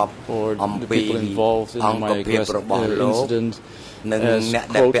or the people involved in the Mayaguez incident as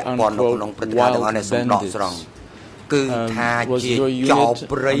quote-unquote wild bandits. Was your unit under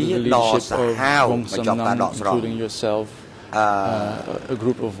the leadership of Bong Sam Nang, including yourself, a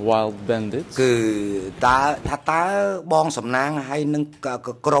group of wild bandits? គឺតើបងសំណាងហើយនឹង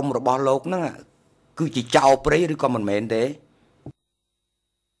ក្រុមរបស់លោកហ្នឹងគឺជាចៅព្រៃឬក៏មិនមែនទេ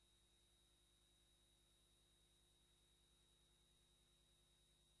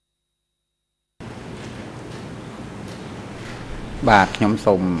បាទខ្ញុំ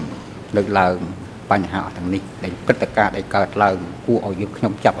សូមលើកឡើងបញ្ហាទាំងនេះដែលព្រឹត្តិការណ៍ដែលកើតឡើងគួរឲ្យយើងខ្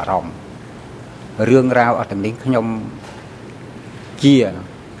ញុំចាប់អារម្មណ៍រឿងរ៉ាវអត់ទាំងនេះខ្ញុំជា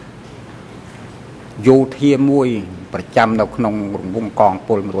យោធាមួយ ប្រចាំនៅក្នុងរង្វង់កងព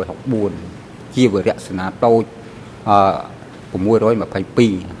ល164ជាវរៈសេនាតូច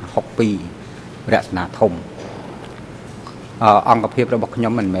622 62រចនាធំអង្គភាពរបស់ខ្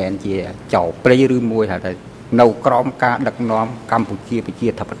ញុំមិនមែនជាចៅព្រៃឬមួយថាតែនៅក្រោមការដឹកនាំកម្ពុជាប្រជា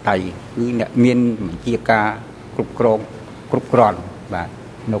ធិបតេយ្យគឺអ្នកមានបញ្ជាការគ្រប់គ្រងគ្រប់គ្រាន់បាទ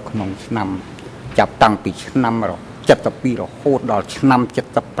នៅក្នុងឆ្នាំចាប់តាំងពីឆ្នាំ72រហូតដល់ឆ្នាំ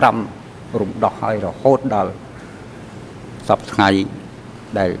75រំដោះហើយរហូតដល់សប្តាហ៍ថ្ងៃ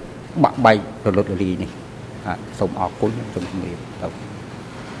ដែលបាក់បែករលត់រលាយនេះសូមអរគុណសូមជម្រាបទៅ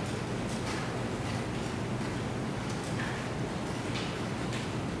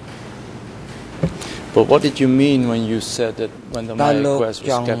But what did you mean when you said that when the Maya quest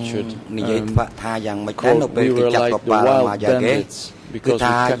was captured, quote, we were like the wild bandits because we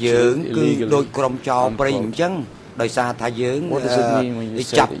captured illegally unquote. What does it mean when you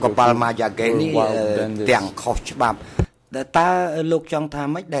say that you're wild bandits? តើលោកចង់ថា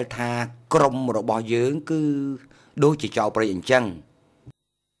ម៉េចដែលថាក្រុមរបស់យើងគឺដូចជាចោរព្រៃអញ្ចឹង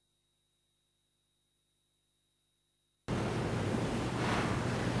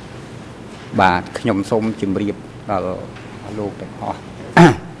បាទខ្ញុំសូមជម្រាបដល់លោកទាំងអស់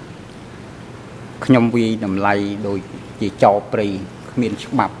ខ្ញុំវិយតម្លៃដូចជាចោរព្រៃគ្មាន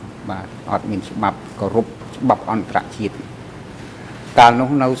ច្បាប់បាទអត់មានច្បាប់គោរពច្បាប់អន្តរជាតិកាលនោះ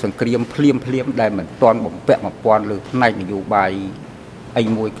នៅសង្គ្រាមភ្លាមដែលមិនទាន់បំពាក់មកព័ន្ធលើផ្នែកនយោបាយអី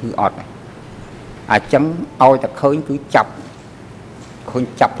មួយគឺអត់អញ្ចឹងឲ្យតែឃើញគឺចាប់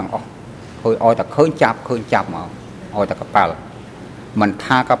ទាំងអស់ឲ្យតែឃើញចាប់មកឲ្យតែកប៉ាល់មិន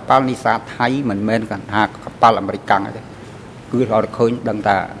ថាកប៉ាល់នេសាទថៃមិនមែនថាកប៉ាល់អាមេរិកទេគឺឲ្យតែឃើញដឹង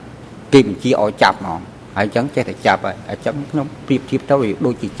ថាគេបញ្ជាឲ្យចាប់មកហើយអញ្ចឹងចេះតែចាប់ហើយអញ្ចឹងខ្ញុំប្រៀបធៀបទៅវា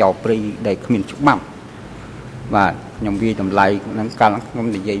ដូចជាចោរព្រៃដែលគ្មានច្បាប់បាទខ្ញុំវាតម្លៃហ្នឹងកាលខ្ញុំ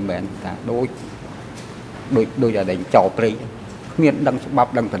និយាយមែនថាដូចតែចោរព្រៃគ្មានដឹងច្បា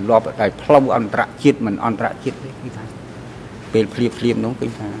ប់ដឹងទម្លាប់តែផ្លូវអន្តរជាតិមិនអន្តរជាតិទេគឺថាពេលភ្លាមនោះគឺ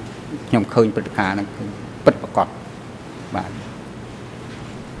ថាខ្ញុំឃើញព្រឹត្តិការណ៍ហ្នឹងគឺពិតប្រាកដបាទ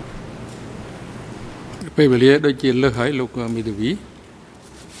ពេលវេលាដូចជាលើសហើយលោកមីធាវី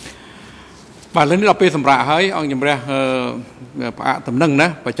បាទលើនេះដល់ពេលសម្រាប់ហើយអង្គជំរះផ្អាកតំណែងណា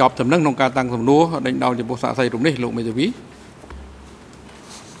បញ្ចប់តំណែងក្នុងការតាំងសំណួរដេញដោលចំពោះសាកសីរូបនេះលោកមីធាវី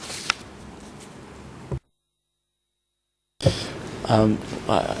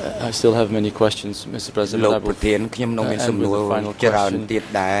I still have many questions, Mr. President. I will end with the final question. The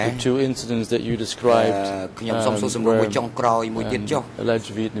two incidents that you described where alleged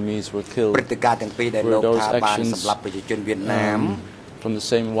Vietnamese were killed, were those actions from the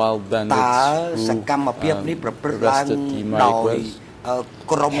same wild bandits who arrested the Maya Quest?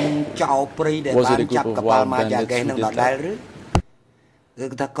 Was it a group of wild bandits who did that?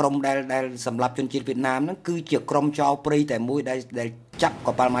 ថាក្រុមដែលសម្រាប់ជនជាតិវៀតណាមហ្នឹងគឺជាក្រុមចោរព្រៃតែមួយដែលចាប់ក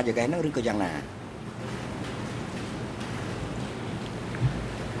ប៉ាល់ម៉ាយ៉ាហ្គេហ្នឹងឬក៏យ៉ាងណា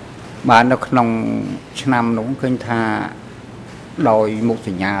បាទនៅក្នុងឆ្នាំនោះឃើញថាដោយមុខស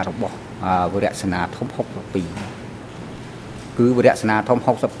ញ្ញារបស់វរៈសេនាធំ62គឺវរៈសេនាធំ62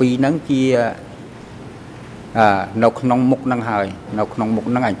ហ្នឹងជានៅក្នុងមុខហ្នឹងហើយនៅក្នុងមុខ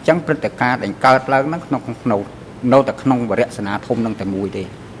ហ្នឹងអញ្ចឹងព្រឹត្តិការណ៍ដែលកើតឡើងហ្នឹងក្នុងនៅតែក្នុងវរៈសេនាធំនឹងតែមួយទេ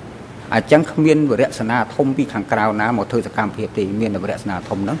អញ្ចឹងគ្មានវរៈសេនាធំពីខាងក្រៅណាមកធ្វើសកម្មភាពទេមានតែវរៈសេនា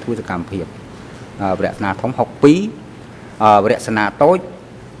ធំនឹងធ្វើសកម្មភាពវរៈសេនាធំ62វរៈសេនាតូច4-10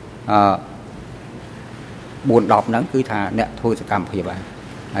ហ្នឹងគឺថាអ្នកធ្វើសកម្មភាពហើយ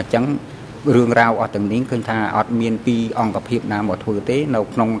អញ្ចឹងរឿងរ៉ាវអត់ទាំងនេះឃើញថាអត់មានពីអង្គភាពណាមកធ្វើទេនៅ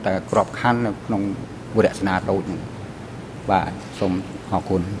ក្នុងតែក្របខ័ណ្ឌនៅក្នុងវរៈសេនាតូចហ្នឹងបាទសូមអរ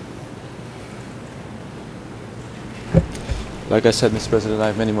គុណ Like I said, Mr. President, I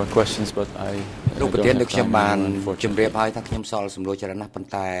have many more questions, but I don't have time. ជំរាបហើយថាខ្ញុំសល់សំណួរច្រើនណាស់ប៉ុន្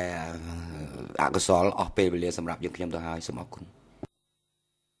តែអកុសលអស់ពេលវេលាសម្រាប់យើងខ្ញុំទៅហើយសូមអរគុណ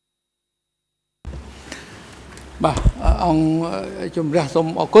បាទអង្គជំរះសូម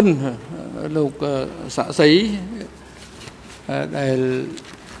អរគុណលោកសាក់សីដែល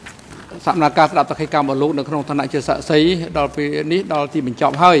សម្រាប់ការស្ដាប់សក្ខីកម្មរបស់លោកនៅក្នុងឋានៈជាសាក់សីដល់ពេលនេះដល់ទីបញ្ច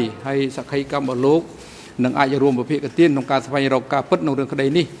ប់ហើយសក្ខីកម្មរបស់លោក នឹងអាចរួមវិភាគទានក្នុងការស្វែងរកការពិតក្នុងរឿងក្តី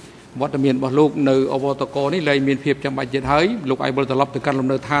នេះវត្តមានរបស់លោកនៅអវតកនេះលែងមានភាពចាំបាច់ទៀតហើយលោកអាចវិលត្រឡប់ទៅកាន់លំ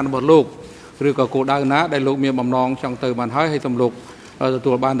នៅឋានរបស់លោកឬក៏គោលដៅណាដែលលោកមានបំណងចង់ទៅបានហើយសូមលោកទ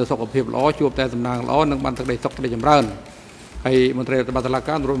ទួលបាននូវសុខភាពល្អជួបតែសំណាងល្អនិងបានទឹកដីសុខក្តីចម្រើនហើយមន្ត្រីរដ្ឋបាលតុលា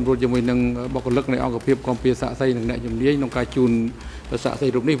ការរួមជាមួយនឹងបុគ្គលិកនៃអង្គភាពគំពីសាក់សីនិងអ្នកជំនាញក្នុងការជូនសាក់សី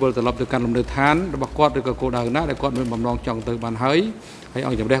រូបនេះវិលត្រឡប់ទៅកាន់លំនៅឋានរបស់គាត់ឬក៏គោលដៅណាដែលគាត់មានបំណងចង់ទៅបានហើយអ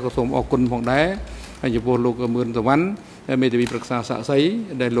ង្គជំរះក៏សូមអរគុណផងដែរ ហើយចំពោះលោកមឿនសវណ្ណមេធាវីប្រឹក្សាសាក់សី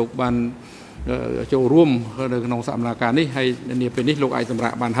ដែលលោកបាន ចូលរួមនៅក្នុងសកម្មភាពនេះហើយនាពេលនេះលោកអាចសម្រា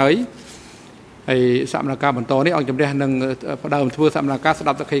ប់បានហើយហើយសកម្មភាពបន្តនេះអង្គជំនះនឹងផ្ដើមធ្វើសកម្មភាពស្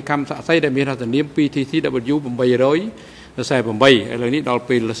ដាប់សក្ខីកម្មស័ក្តិសិទ្ធិដែលមានរតនាម PTCW 848 ឥឡូវនេះដល់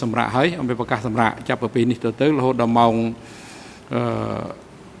ពេលសម្រាប់ហើយអំពីប្រកាសសម្រាប់ចាប់ពីពេលនេះទៅរហូតដល់ម៉ោង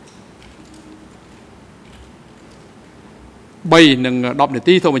3 និង 10 នា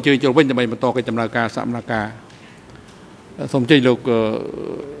ទីសូមអញ្ជើញចូលវិញដើម្បីបន្តកិច្ចដំណើរការសកម្មភាពសូមអញ្ជើញលោក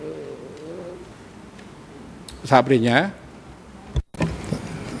សាបរិញ្ញា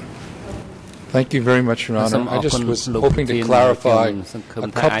Thank you very much, Your Honor. I just was hoping to clarify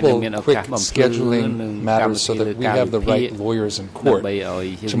a couple quick scheduling matters so that we have the right lawyers in court.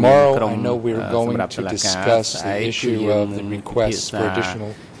 Tomorrow, I know we're going to discuss the issue of the requests for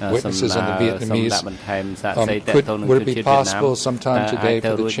additional witnesses on the Vietnamese. Would it be possible sometime today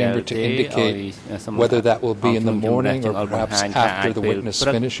for the Chamber to indicate whether that will be in the morning or perhaps after the witness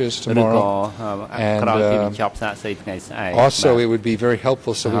finishes tomorrow? And also, it would be very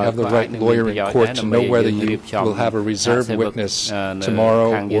helpful so we have the right lawyer in court to know whether you will have a reserved witness tomorrow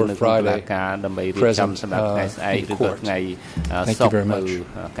or Friday present in court. Thank you very much.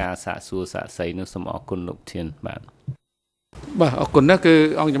 បាទអរគុណណាស់គឺ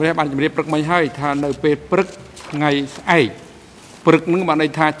អង្គជំនះបានជម្រាបព្រឹកមិញហើយថានៅពេលព្រឹកថ្ងៃស្អែកព្រឹកនឹងបានន័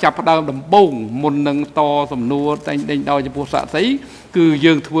យថាចាប់ផ្ដើមដំបូងមុននឹងតសំណួរតែងដេញដោយចំពោះសាក្សីគឺ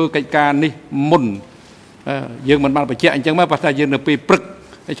យើងធ្វើកិច្ចការនេះមុនយើងមិនបានបញ្ជាក់អញ្ចឹងមកប៉ុន្តែយើងនៅពេលព្រឹក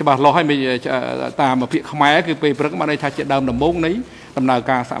ច្បាស់លាស់ហើយតាមភាគខ្មែរគឺពេលព្រឹកបានន័យថាជាដើមដំបូងនៃដំណើរ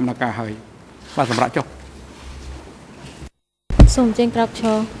ការសកម្មភាពហើយបាទសម្រាប់ចុះសូមអញ្ជើញក្រោកឈ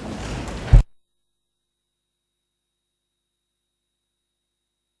រ